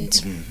is dead.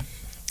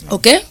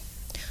 Okay?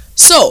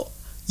 So,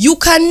 you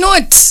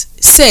cannot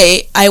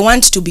say, I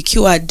want to be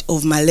cured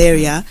of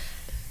malaria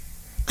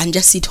and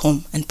just sit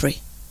home and pray.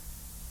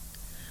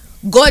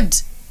 God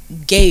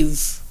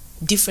gave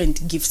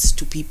different gifts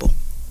to people.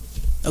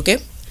 Okay?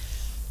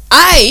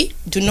 I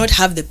do not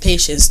have the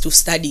patience to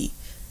study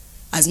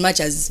as much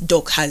as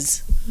Doc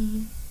has.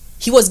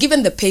 He was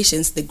given the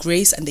patience, the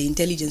grace, and the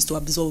intelligence to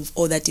absorb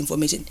all that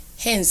information.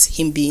 Hence,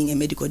 him being a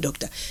medical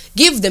doctor.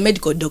 Give the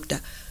medical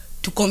doctor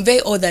to convey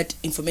all that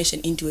information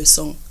into a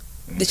song.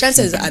 The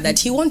chances are that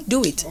he won't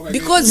do it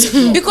because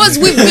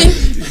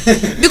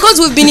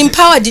we've been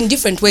empowered in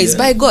different ways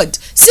by God.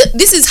 See,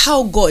 this is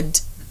how God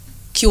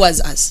cures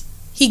us.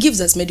 He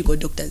gives us medical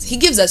doctors. He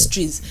gives us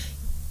trees.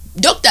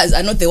 Doctors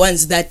are not the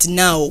ones that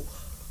now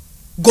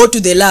go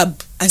to the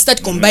lab and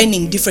start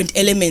combining different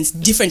elements,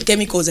 different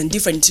chemicals and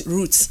different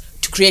roots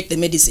to create the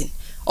medicine.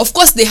 Of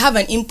course, they have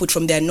an input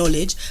from their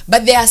knowledge,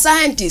 but there are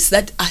scientists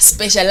that are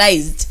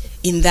specialized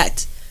in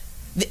that.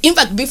 In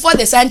fact, before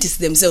the scientists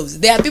themselves,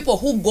 there are people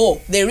who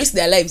go, they risk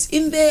their lives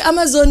in the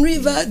Amazon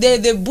River,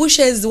 the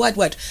bushes, what.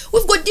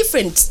 We've got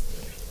different...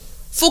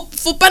 For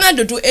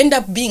Panadol to end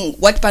up being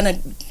what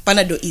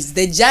Panadol is,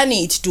 the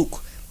journey it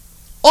took,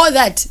 all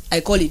that,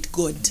 I call it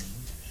God.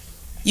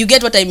 You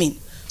get what I mean?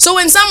 So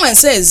when someone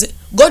says,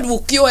 God will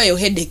cure your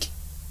headache,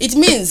 it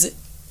means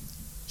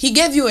he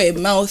gave you a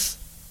mouth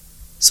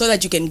so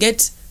that you can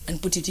get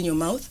and put it in your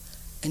mouth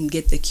and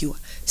get the cure.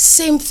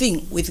 Same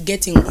thing with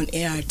getting on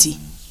ART.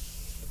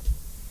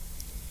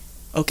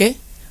 Okay?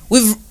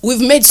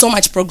 We've made so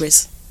much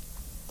progress.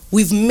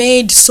 We've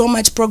made so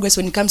much progress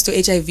when it comes to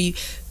HIV.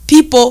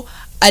 People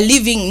are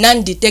living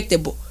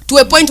non-detectable to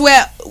a point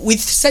where with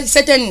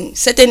certain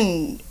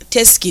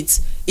test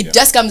kits, it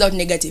just comes out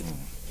negative.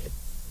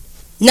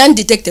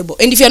 Non-detectable.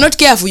 And if you're not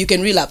careful, you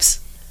can relapse.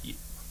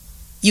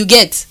 You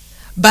get.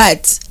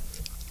 But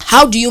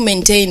how do you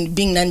maintain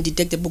being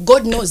non-detectable?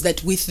 God knows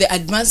that with the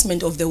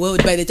advancement of the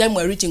world, by the time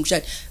we're reaching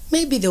Kushad,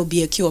 maybe there'll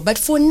be a cure. But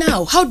for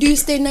now, how do you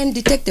stay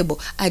non-detectable?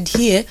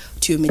 Adhere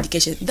to your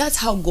medication. That's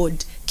how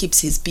God keeps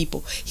his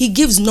people. He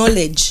gives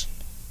knowledge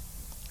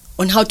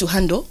on how to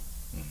handle.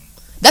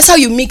 That's how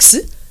you mix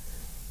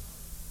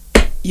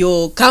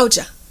your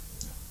culture.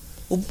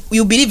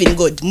 You believe in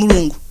God,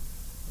 Murungu.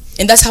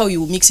 And that's how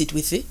you mix it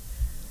with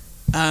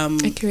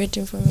accurate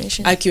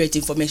information. Accurate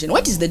information.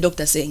 What is the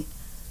doctor saying?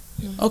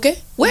 Okay?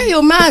 Wear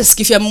your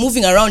mask if you're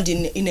moving around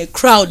in a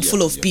crowd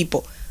full of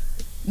people.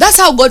 That's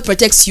how God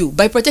protects you,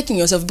 by protecting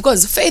yourself.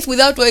 Because faith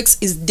without works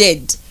is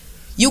dead.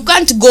 You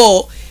can't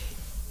go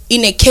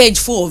in a cage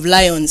full of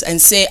lions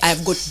and say,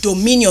 I've got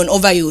dominion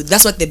over you.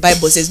 That's what the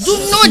Bible says. Do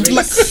not,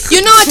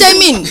 you know what I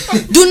mean?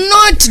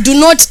 Do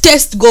not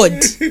test God.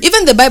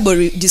 Even the Bible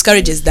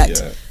discourages that.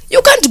 Yeah.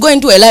 You can't go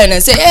into a lion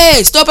and say,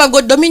 hey, stop, I've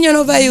got dominion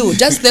over you.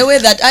 Just the way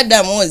that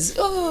Adam was.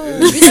 Oh,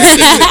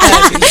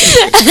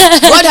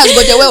 God has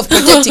got a way of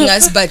protecting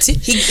us, but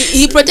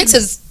he protects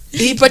us.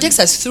 He protects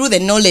us through the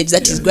knowledge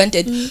that is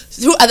granted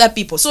through other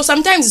people. So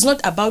sometimes it's not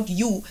about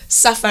you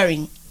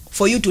suffering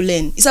for you to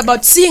learn. It's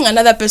about seeing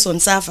another person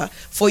suffer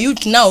for you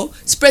to now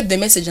spread the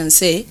message and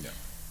say,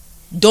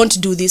 don't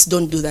do this,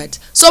 don't do that.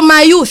 So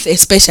my youth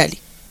especially,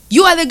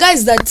 you are the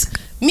guys that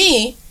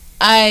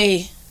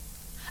I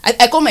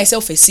call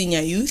myself a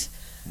senior youth.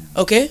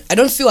 Okay? I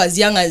don't feel as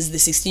young as the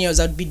 16 years.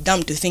 I'd be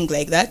dumb to think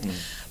like that.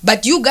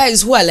 But you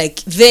guys who are like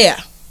there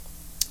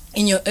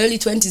in your early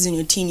 20s, in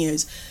your teen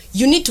years,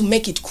 you need to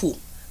make it cool.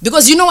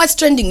 Because you know what's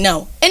trending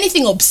now?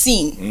 Anything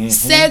obscene,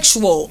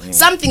 sexual,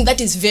 something that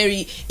is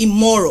very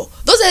immoral.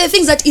 Those are the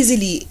things that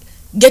easily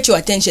get your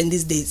attention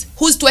these days.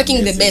 Who's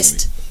twerking the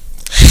best?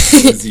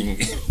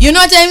 You know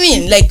what I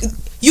mean? Like,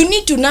 you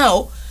need to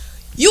now,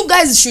 you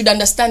guys should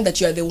understand that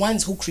you are the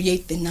ones who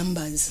create the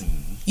numbers.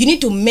 You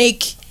need to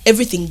make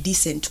everything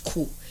decent,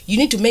 cool. You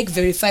need to make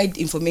verified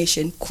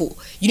information cool.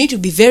 You need to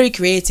be very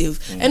creative.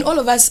 And all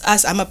of us,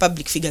 as AMA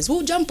public figures,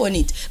 we'll jump on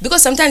it.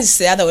 Because sometimes it's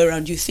the other way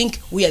around. You think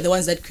we are the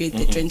ones that create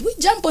the trend. We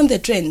jump on the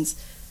trends.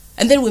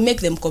 And then we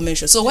make them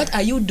commercial. So what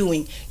are you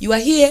doing? You are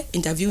here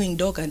interviewing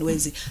Doc and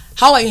Wenzi.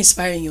 How are you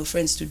inspiring your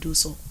friends to do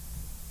so?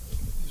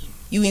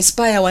 you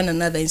inspire one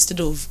another instead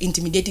of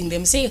intimidating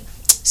them. Say,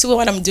 see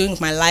what I'm doing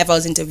with my life. I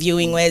was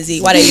interviewing. Where's he?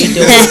 What are you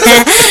doing?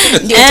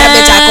 No,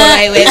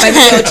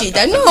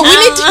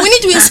 we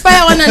need to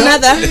inspire one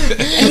another,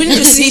 and we need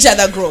to see each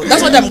other grow.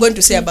 That's what I'm going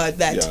to say about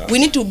that. Yeah. We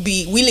need to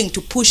be willing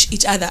to push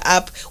each other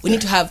up. We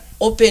need to have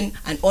open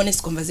and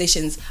honest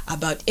conversations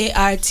about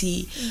ART,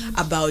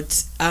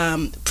 about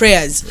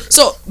prayers.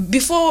 So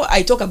before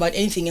I talk about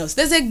anything else,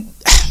 there's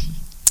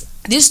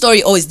this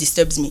story always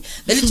disturbs me.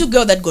 The little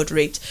girl that got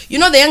raped. You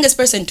know, the youngest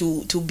person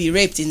to be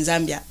raped in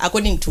Zambia,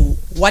 according to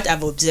what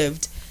I've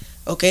observed,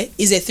 okay,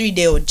 is a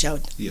 3-day-old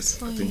child.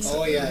 Yes, I think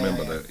so. Oh, yeah, I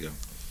remember yeah. that. Yeah.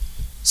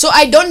 So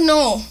I don't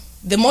know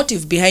the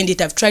motive behind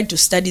it. I've tried to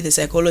study the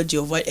psychology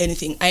of what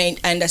anything. I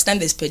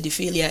understand there's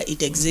pedophilia,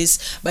 it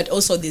exists, but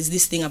also there's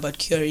this thing about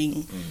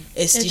curing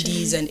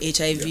STDs and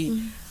HIV.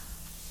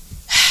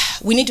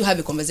 We need to have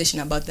a conversation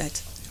about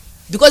that.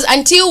 Because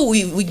until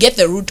we get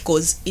the root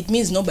cause, it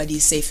means nobody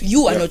is safe.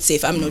 You are not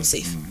safe. I'm not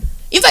safe.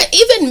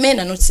 Even men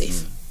are not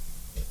safe.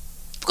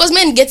 Because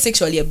men get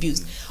sexually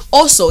abused.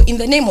 Also, in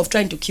the name of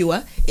trying to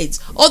cure AIDS,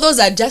 all those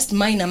are just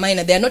minor.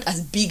 They are not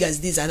as big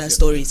as these other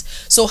stories.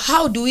 So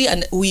how do we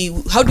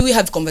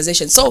have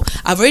conversations? So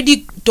I've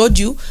already told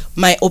you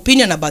my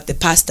opinion about the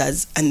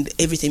pastors and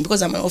everything,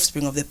 because I'm an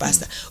offspring of the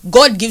pastor.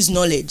 God gives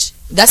knowledge.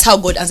 That's how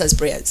God answers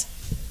prayers.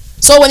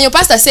 So when your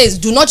pastor says,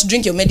 do not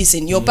drink your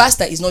medicine, your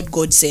pastor is not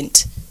God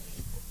sent.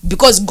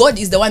 Because God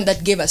is the one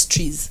that gave us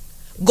trees.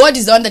 God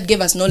is the one that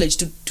gave us knowledge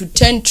to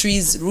turn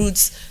trees,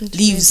 roots,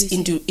 leaves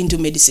into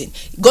medicine.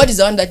 God is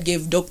the one that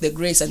gave Doc the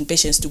grace and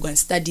patience to go and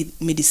study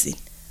medicine.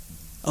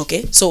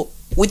 Okay? So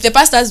with the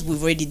pastors,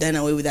 we've already done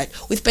away with that.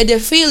 With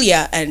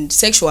pedophilia and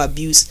sexual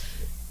abuse,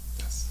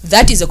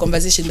 that is a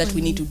conversation that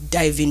we need to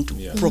dive into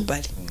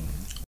properly.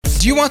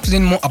 Do you want to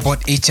learn more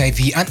about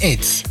HIV and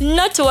AIDS?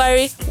 Not to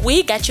worry,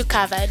 we got you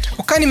covered.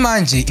 Okani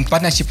Manje, in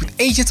partnership with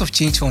Agents of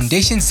Change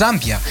Foundation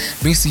Zambia,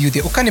 brings to you the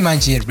Okani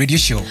Manje radio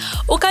show.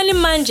 Okani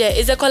Manje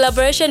is a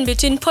collaboration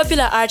between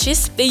popular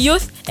artists, the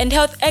youth, and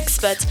health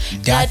experts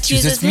that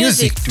uses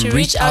music to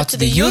reach out to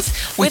the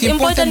youth with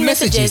important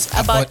messages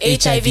about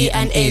HIV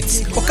and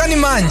AIDS. Okani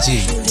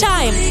Manje.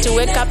 Time to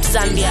wake up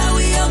Zambia.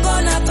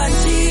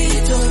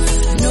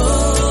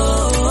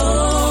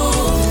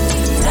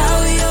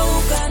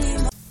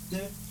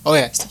 Oh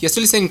yeah, you're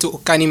still listening to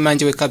Okani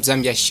Manje Wake Up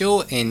Zambia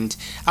show, and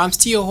I'm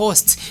still your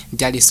host,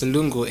 Daddy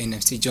Solungo, and I'm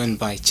still joined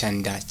by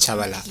Chanda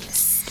Chavala.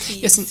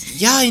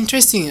 Yes, yeah,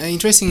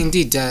 interesting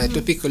indeed.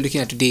 Topic we're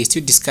looking at today is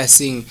still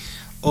discussing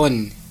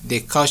on the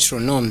cultural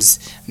norms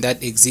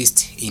that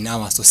exist in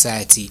our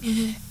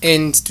society.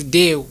 And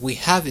today we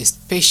have a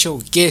special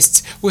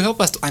guest who will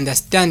help us to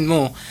understand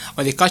more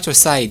on the cultural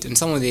side and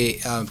some of the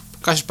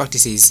cultural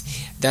practices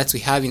that we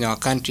have in our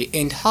country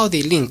and how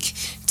they link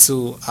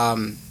to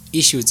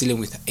issues dealing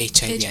with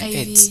HIV and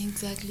AIDS.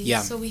 Exactly.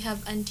 Yeah. So we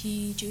have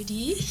Auntie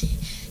Judy.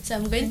 So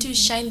I'm going to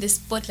shine the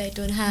spotlight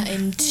on her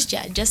and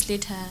just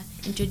let her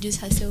introduce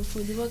herself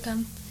fully.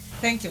 Welcome.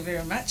 Thank you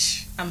very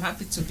much. I'm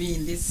happy to be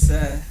in this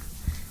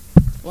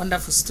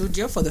wonderful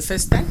studio for the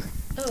first time.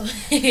 Oh,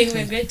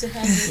 we're great to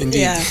have you. Indeed.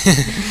 Yeah.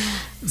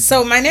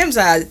 So my name's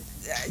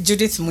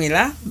Judith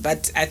Mwila,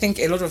 but I think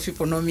a lot of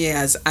people know me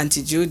as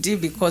Auntie Judy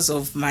because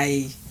of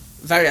my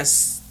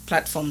various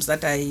platforms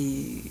that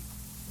I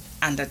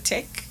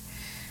undertake.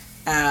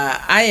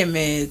 I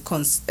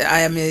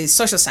am a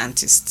social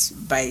scientist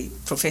by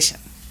profession,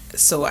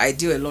 so I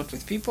deal a lot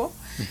with people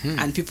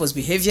and people's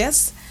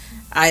behaviors.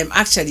 I am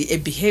actually a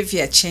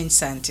behavior change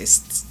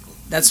scientist.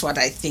 That's what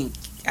I think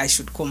I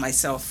should call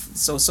myself.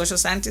 So social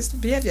scientist,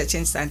 behavior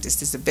change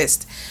scientist is the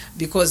best,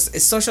 because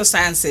social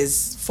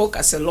sciences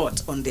focus a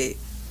lot on the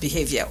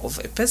behavior of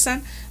a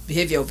person,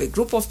 behavior of a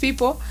group of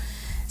people.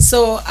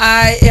 So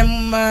I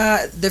am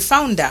the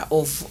founder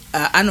of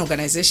an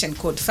organization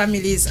called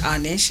Families Are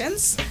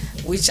Nations,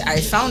 which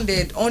I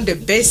founded on the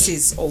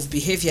basis of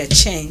behavior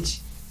change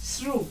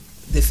through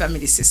the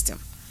family system.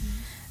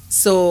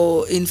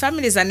 So in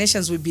Families Are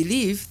Nations, we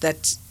believe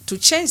that to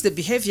change the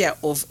behavior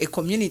of a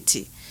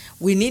community,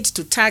 we need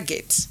to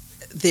target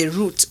the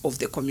root of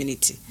the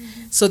community.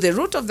 So the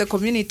root of the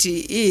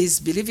community is,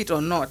 believe it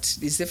or not,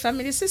 is the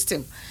family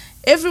system.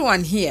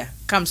 Everyone here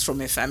comes from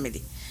a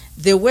family.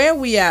 The way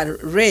we are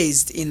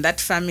raised in that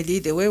family,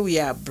 the way we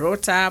are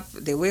brought up,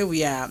 the way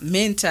we are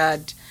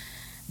mentored,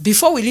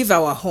 before we leave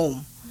our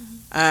home,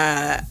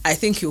 I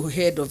think you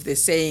heard of the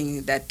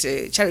saying that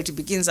charity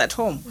begins at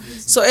home.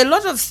 So a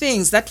lot of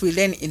things that we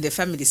learn in the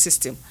family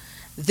system,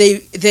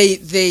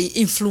 they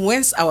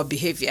influence our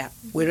behavior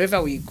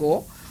wherever we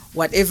go,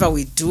 whatever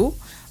we do,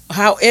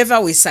 however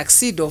we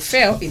succeed or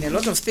fail in a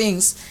lot of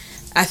things.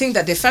 I think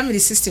that the family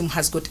system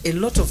has got a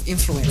lot of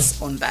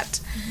influence on that.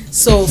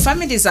 So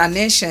Families Are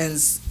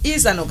Nations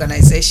is an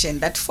organization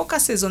that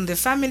focuses on the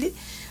family,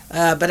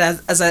 but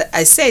as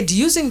I said,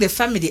 using the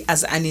family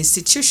as an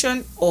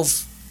institution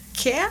of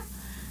care,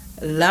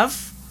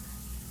 love,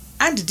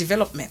 and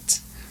development.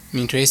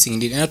 Interesting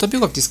indeed. And a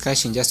topic of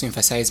discussion, just to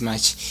emphasize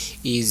much,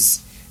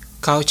 is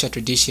culture,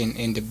 tradition,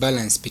 and the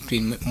balance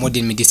between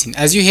modern medicine.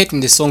 As you heard in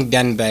the song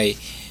done by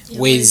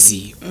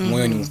wezi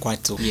moyo ni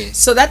mkwato.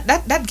 Yes. So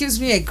that gives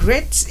me a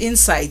great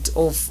insight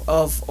of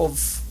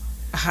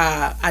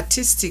her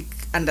artistic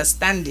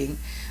understanding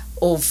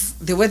of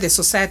the way the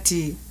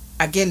society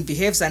again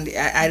behaves, and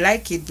I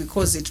like it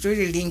because it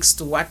really links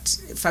to what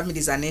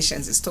Families and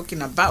Nations is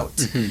talking about.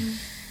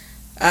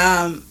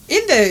 In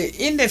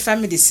the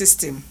family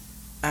system,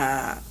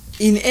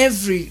 in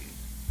every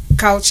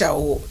culture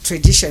or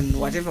tradition,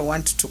 whatever you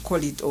want to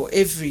call it, or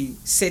every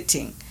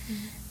setting,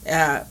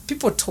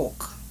 people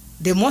talk.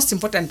 The most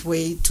important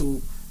way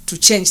to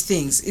change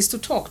things is to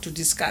talk, to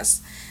discuss.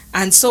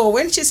 And so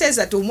when she says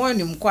that umoyo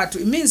ni mkwatu,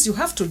 it means you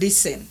have to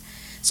listen.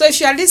 So if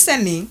you are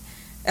listening,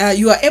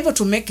 you are able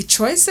to make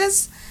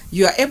choices,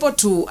 you are able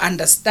to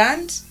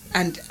understand,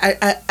 and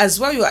as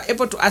well you are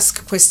able to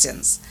ask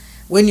questions.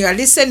 When you are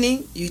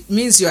listening, it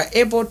means you are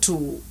able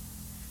to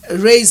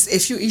raise a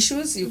few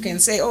issues. You can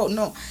say, oh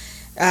no.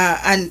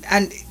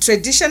 And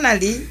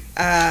traditionally,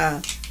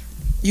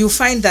 you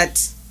find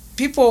that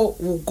people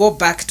will go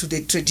back to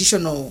the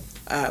traditional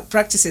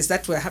practices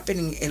that were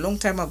happening a long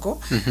time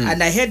ago.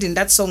 And I heard in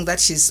that song that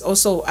she's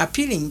also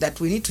appealing that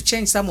we need to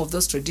change some of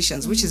those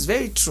traditions, which is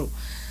very true.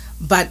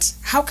 But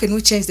how can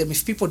we change them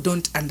if people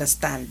don't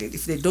understand it,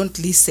 if they don't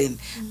listen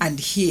and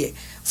hear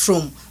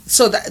from?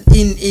 So that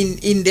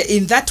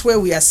in that way,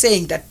 we are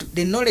saying that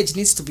the knowledge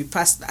needs to be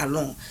passed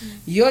along.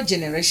 Your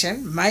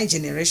generation, my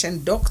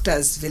generation,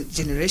 doctors'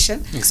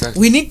 generation, exactly.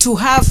 We need to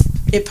have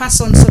a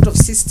person sort of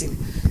system.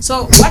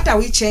 So what are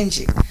we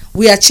changing?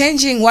 We are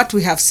changing what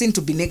we have seen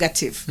to be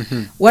negative.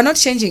 We're not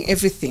changing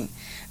everything.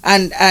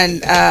 And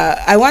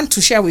I want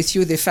to share with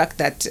you the fact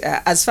that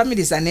as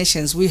Families and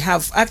Nations, we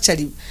have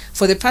actually,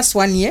 for the past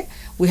 1 year,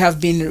 we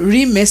have been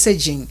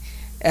re-messaging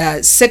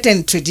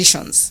certain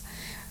traditions.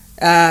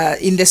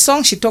 In the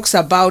song, she talks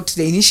about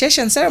the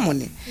initiation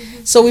ceremony.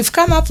 So we've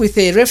come up with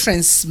a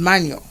reference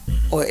manual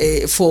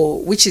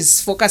which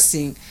is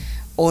focusing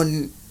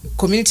on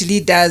community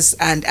leaders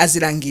and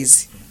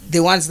Azilangis, the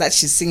ones that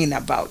she's singing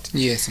about.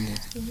 Yes, indeed.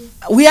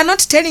 We are not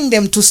telling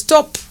them to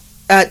stop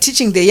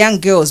teaching the young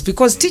girls,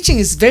 because teaching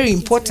is very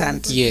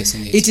important. Yes,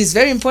 indeed. It is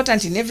very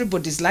important in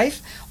everybody's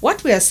life.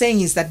 What we are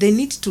saying is that they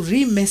need to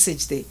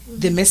re-message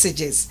the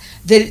messages.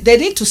 They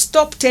need to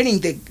stop telling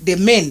the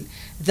men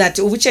that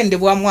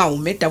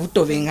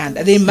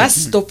they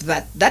must stop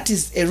that. That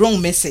is a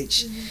wrong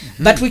message.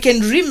 But we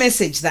can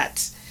re-message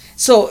that.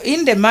 So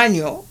in the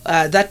manual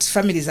that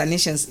Families and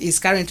Nations is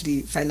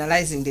currently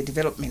finalizing the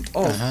development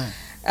of,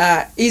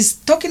 is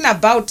talking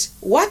about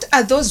what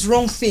are those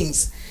wrong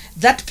things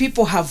that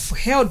people have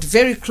held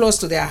very close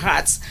to their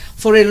hearts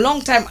for a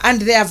long time,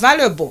 and they are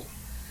valuable.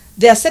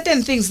 There are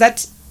certain things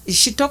that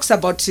she talks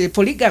about,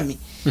 polygamy.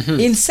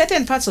 In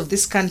certain parts of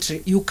this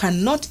country, you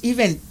cannot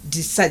even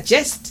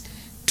suggest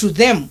to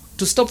them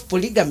to stop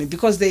polygamy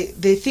because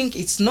they think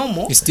it's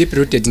normal. It's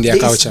deep-rooted in their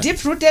culture. It's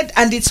deep-rooted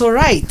and it's all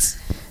right.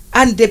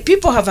 And the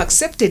people have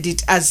accepted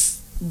it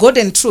as God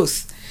and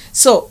truth.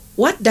 So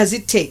what does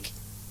it take?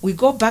 We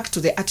go back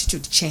to the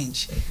attitude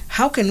change.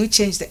 How can we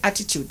change the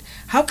attitude?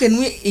 How can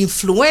we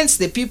influence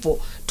the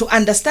people to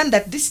understand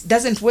that this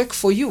doesn't work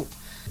for you?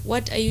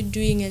 What are you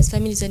doing as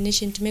Families and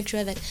Nation to make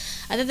sure that,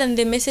 other than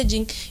the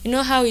messaging, you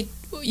know how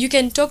you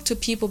can talk to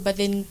people, but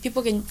then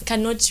people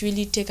cannot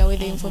really take away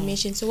the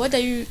information. So what are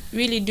you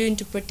really doing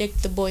to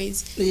protect the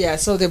boys? Yeah,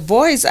 so the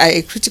boys are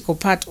a critical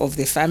part of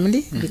the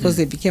family because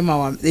they become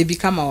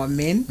our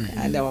men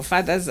and our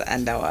fathers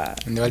and our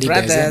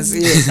brothers.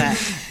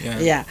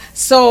 Yes.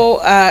 So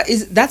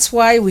that's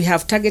why we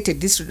have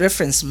targeted this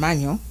reference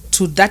manual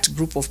to that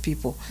group of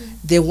people,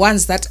 the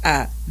ones that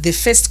are the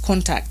first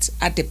contact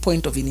at the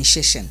point of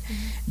initiation,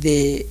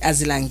 the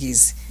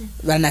Azilangis,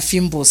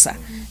 Wanafimbosa,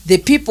 the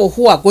people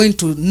who are going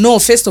to know,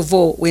 first of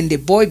all, when the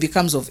boy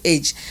becomes of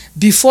age,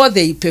 before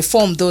they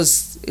perform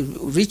those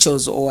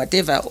rituals or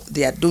whatever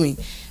they are doing,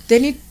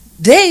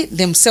 they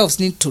themselves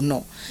need to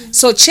know.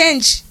 So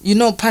change,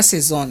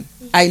 passes on.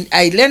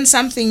 I learn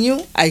something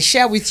new, I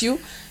share with you,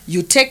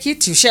 you take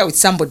it, you share with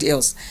somebody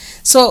else.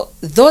 So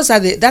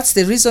that's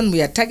the reason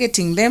we are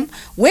targeting them.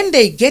 When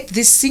they get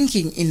this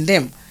sinking in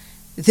them,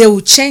 they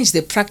will change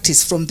the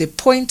practice from the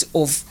point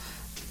of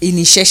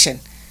initiation.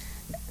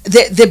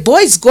 The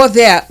boys go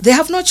there, they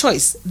have no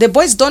choice. The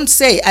boys don't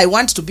say, I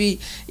want to be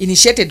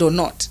initiated or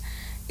not.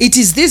 It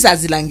is these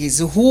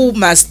Azilangis who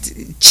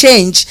must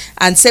change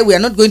and say, we are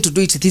not going to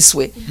do it this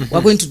way.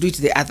 We're going to do it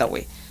the other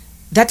way.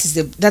 That's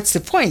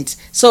the point.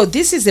 So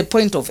this is the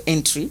point of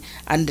entry,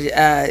 and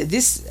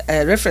this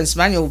reference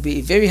manual will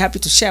be very happy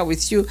to share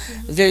with you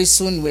very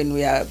soon when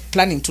we are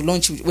planning to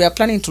launch it. We are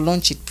planning to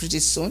launch it pretty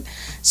soon,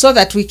 so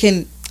that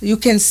you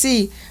can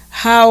see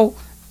how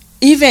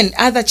even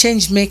other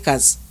change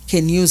makers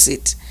can use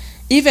it.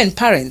 Even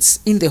parents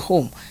in the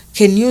home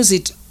can use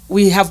it.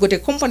 We have got a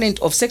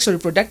component of sexual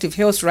reproductive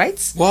health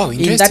rights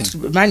in that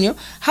manual.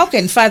 How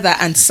can father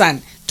and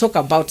son talk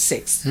about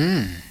sex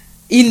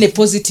in a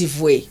positive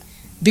way?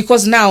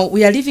 because now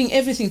we are leaving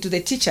everything to the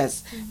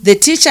teachers. The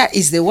teacher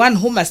is the one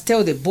who must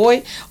tell the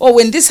boy, oh,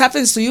 when this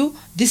happens to you,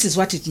 this is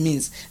what it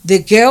means. The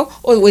girl,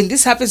 oh, when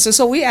this happens to,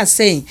 so we are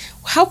saying,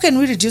 how can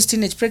we reduce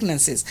teenage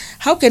pregnancies?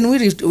 How can we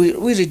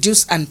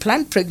reduce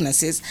unplanned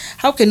pregnancies?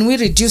 How can we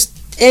reduce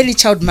early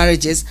child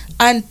marriages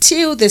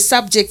until the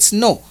subjects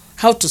know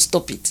how to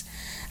stop it?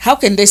 How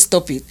can they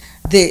stop it?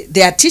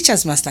 Their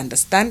teachers must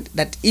understand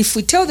that if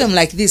we tell them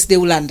like this, they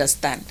will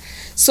understand.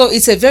 So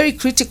it's a very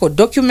critical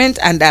document,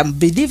 and I'm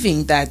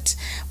believing that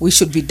we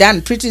should be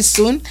done pretty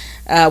soon.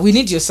 We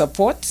need your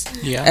support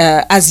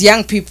as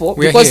young people,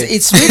 because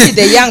it's really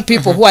the young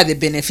people who are the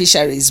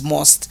beneficiaries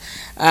most.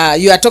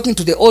 You are talking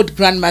to the old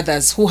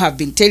grandmothers who have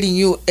been telling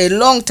you a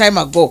long time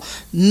ago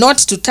not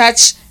to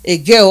touch a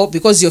girl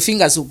because your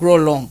fingers will grow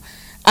long.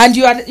 And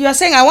you are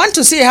saying, I want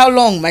to see how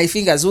long my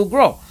fingers will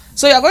grow.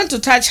 So you are going to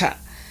touch her.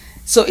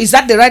 So is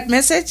that the right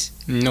message?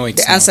 No,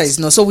 it's not. The answer is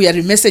no. So we are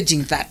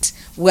remessaging that.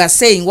 We are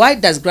saying, why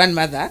does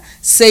grandmother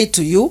say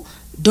to you,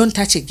 don't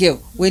touch a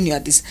girl when you are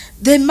this?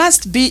 There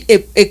must be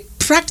a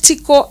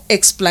practical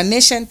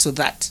explanation to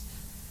that.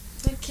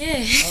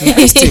 Okay.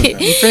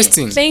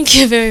 Interesting. Thank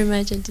you very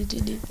much, Auntie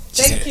Judy.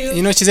 Thank you.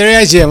 You know, she's a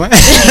real gem.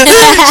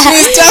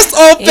 She's just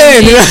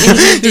open.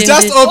 She's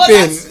just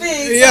open.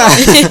 Yeah.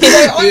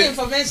 For all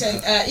information,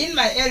 in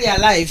my earlier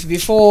life,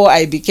 before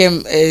I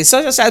became a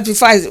social science,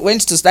 before I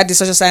went to study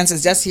social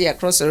sciences just here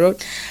across the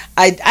road,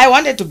 I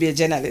wanted to be a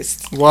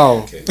journalist.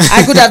 Wow. Okay.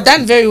 I could have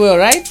done very well,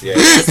 right? Yeah.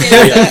 I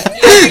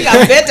think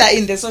I'm better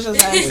in the social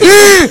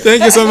sciences.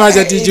 Thank you so much,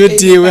 Auntie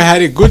Judy. We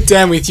had a good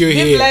time with you Be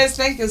here. blessed.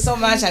 Thank you so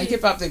much, and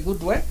keep up the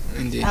good work.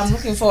 Indeed. I'm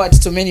looking forward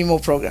to many more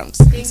programs.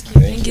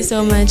 Thank you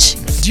so much.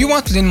 Do you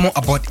want to learn more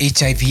about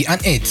HIV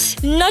and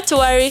AIDS? Not to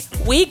worry,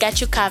 we got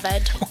you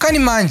covered. Okani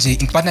Manje,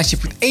 in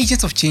partnership with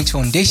Agents of Change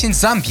Foundation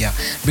Zambia,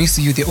 brings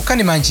to you the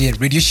Okani Manje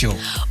radio show.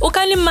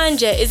 Okani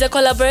Manje is a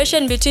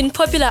collaboration between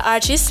popular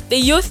artists, the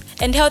youth,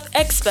 and health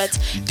experts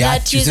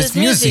that uses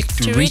music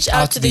to reach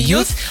out to the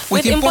youth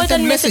with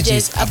important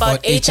messages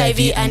about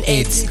HIV and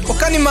AIDS.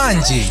 Okani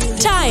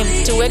Manje.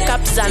 Time to wake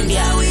up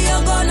Zambia. We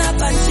are gonna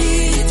party.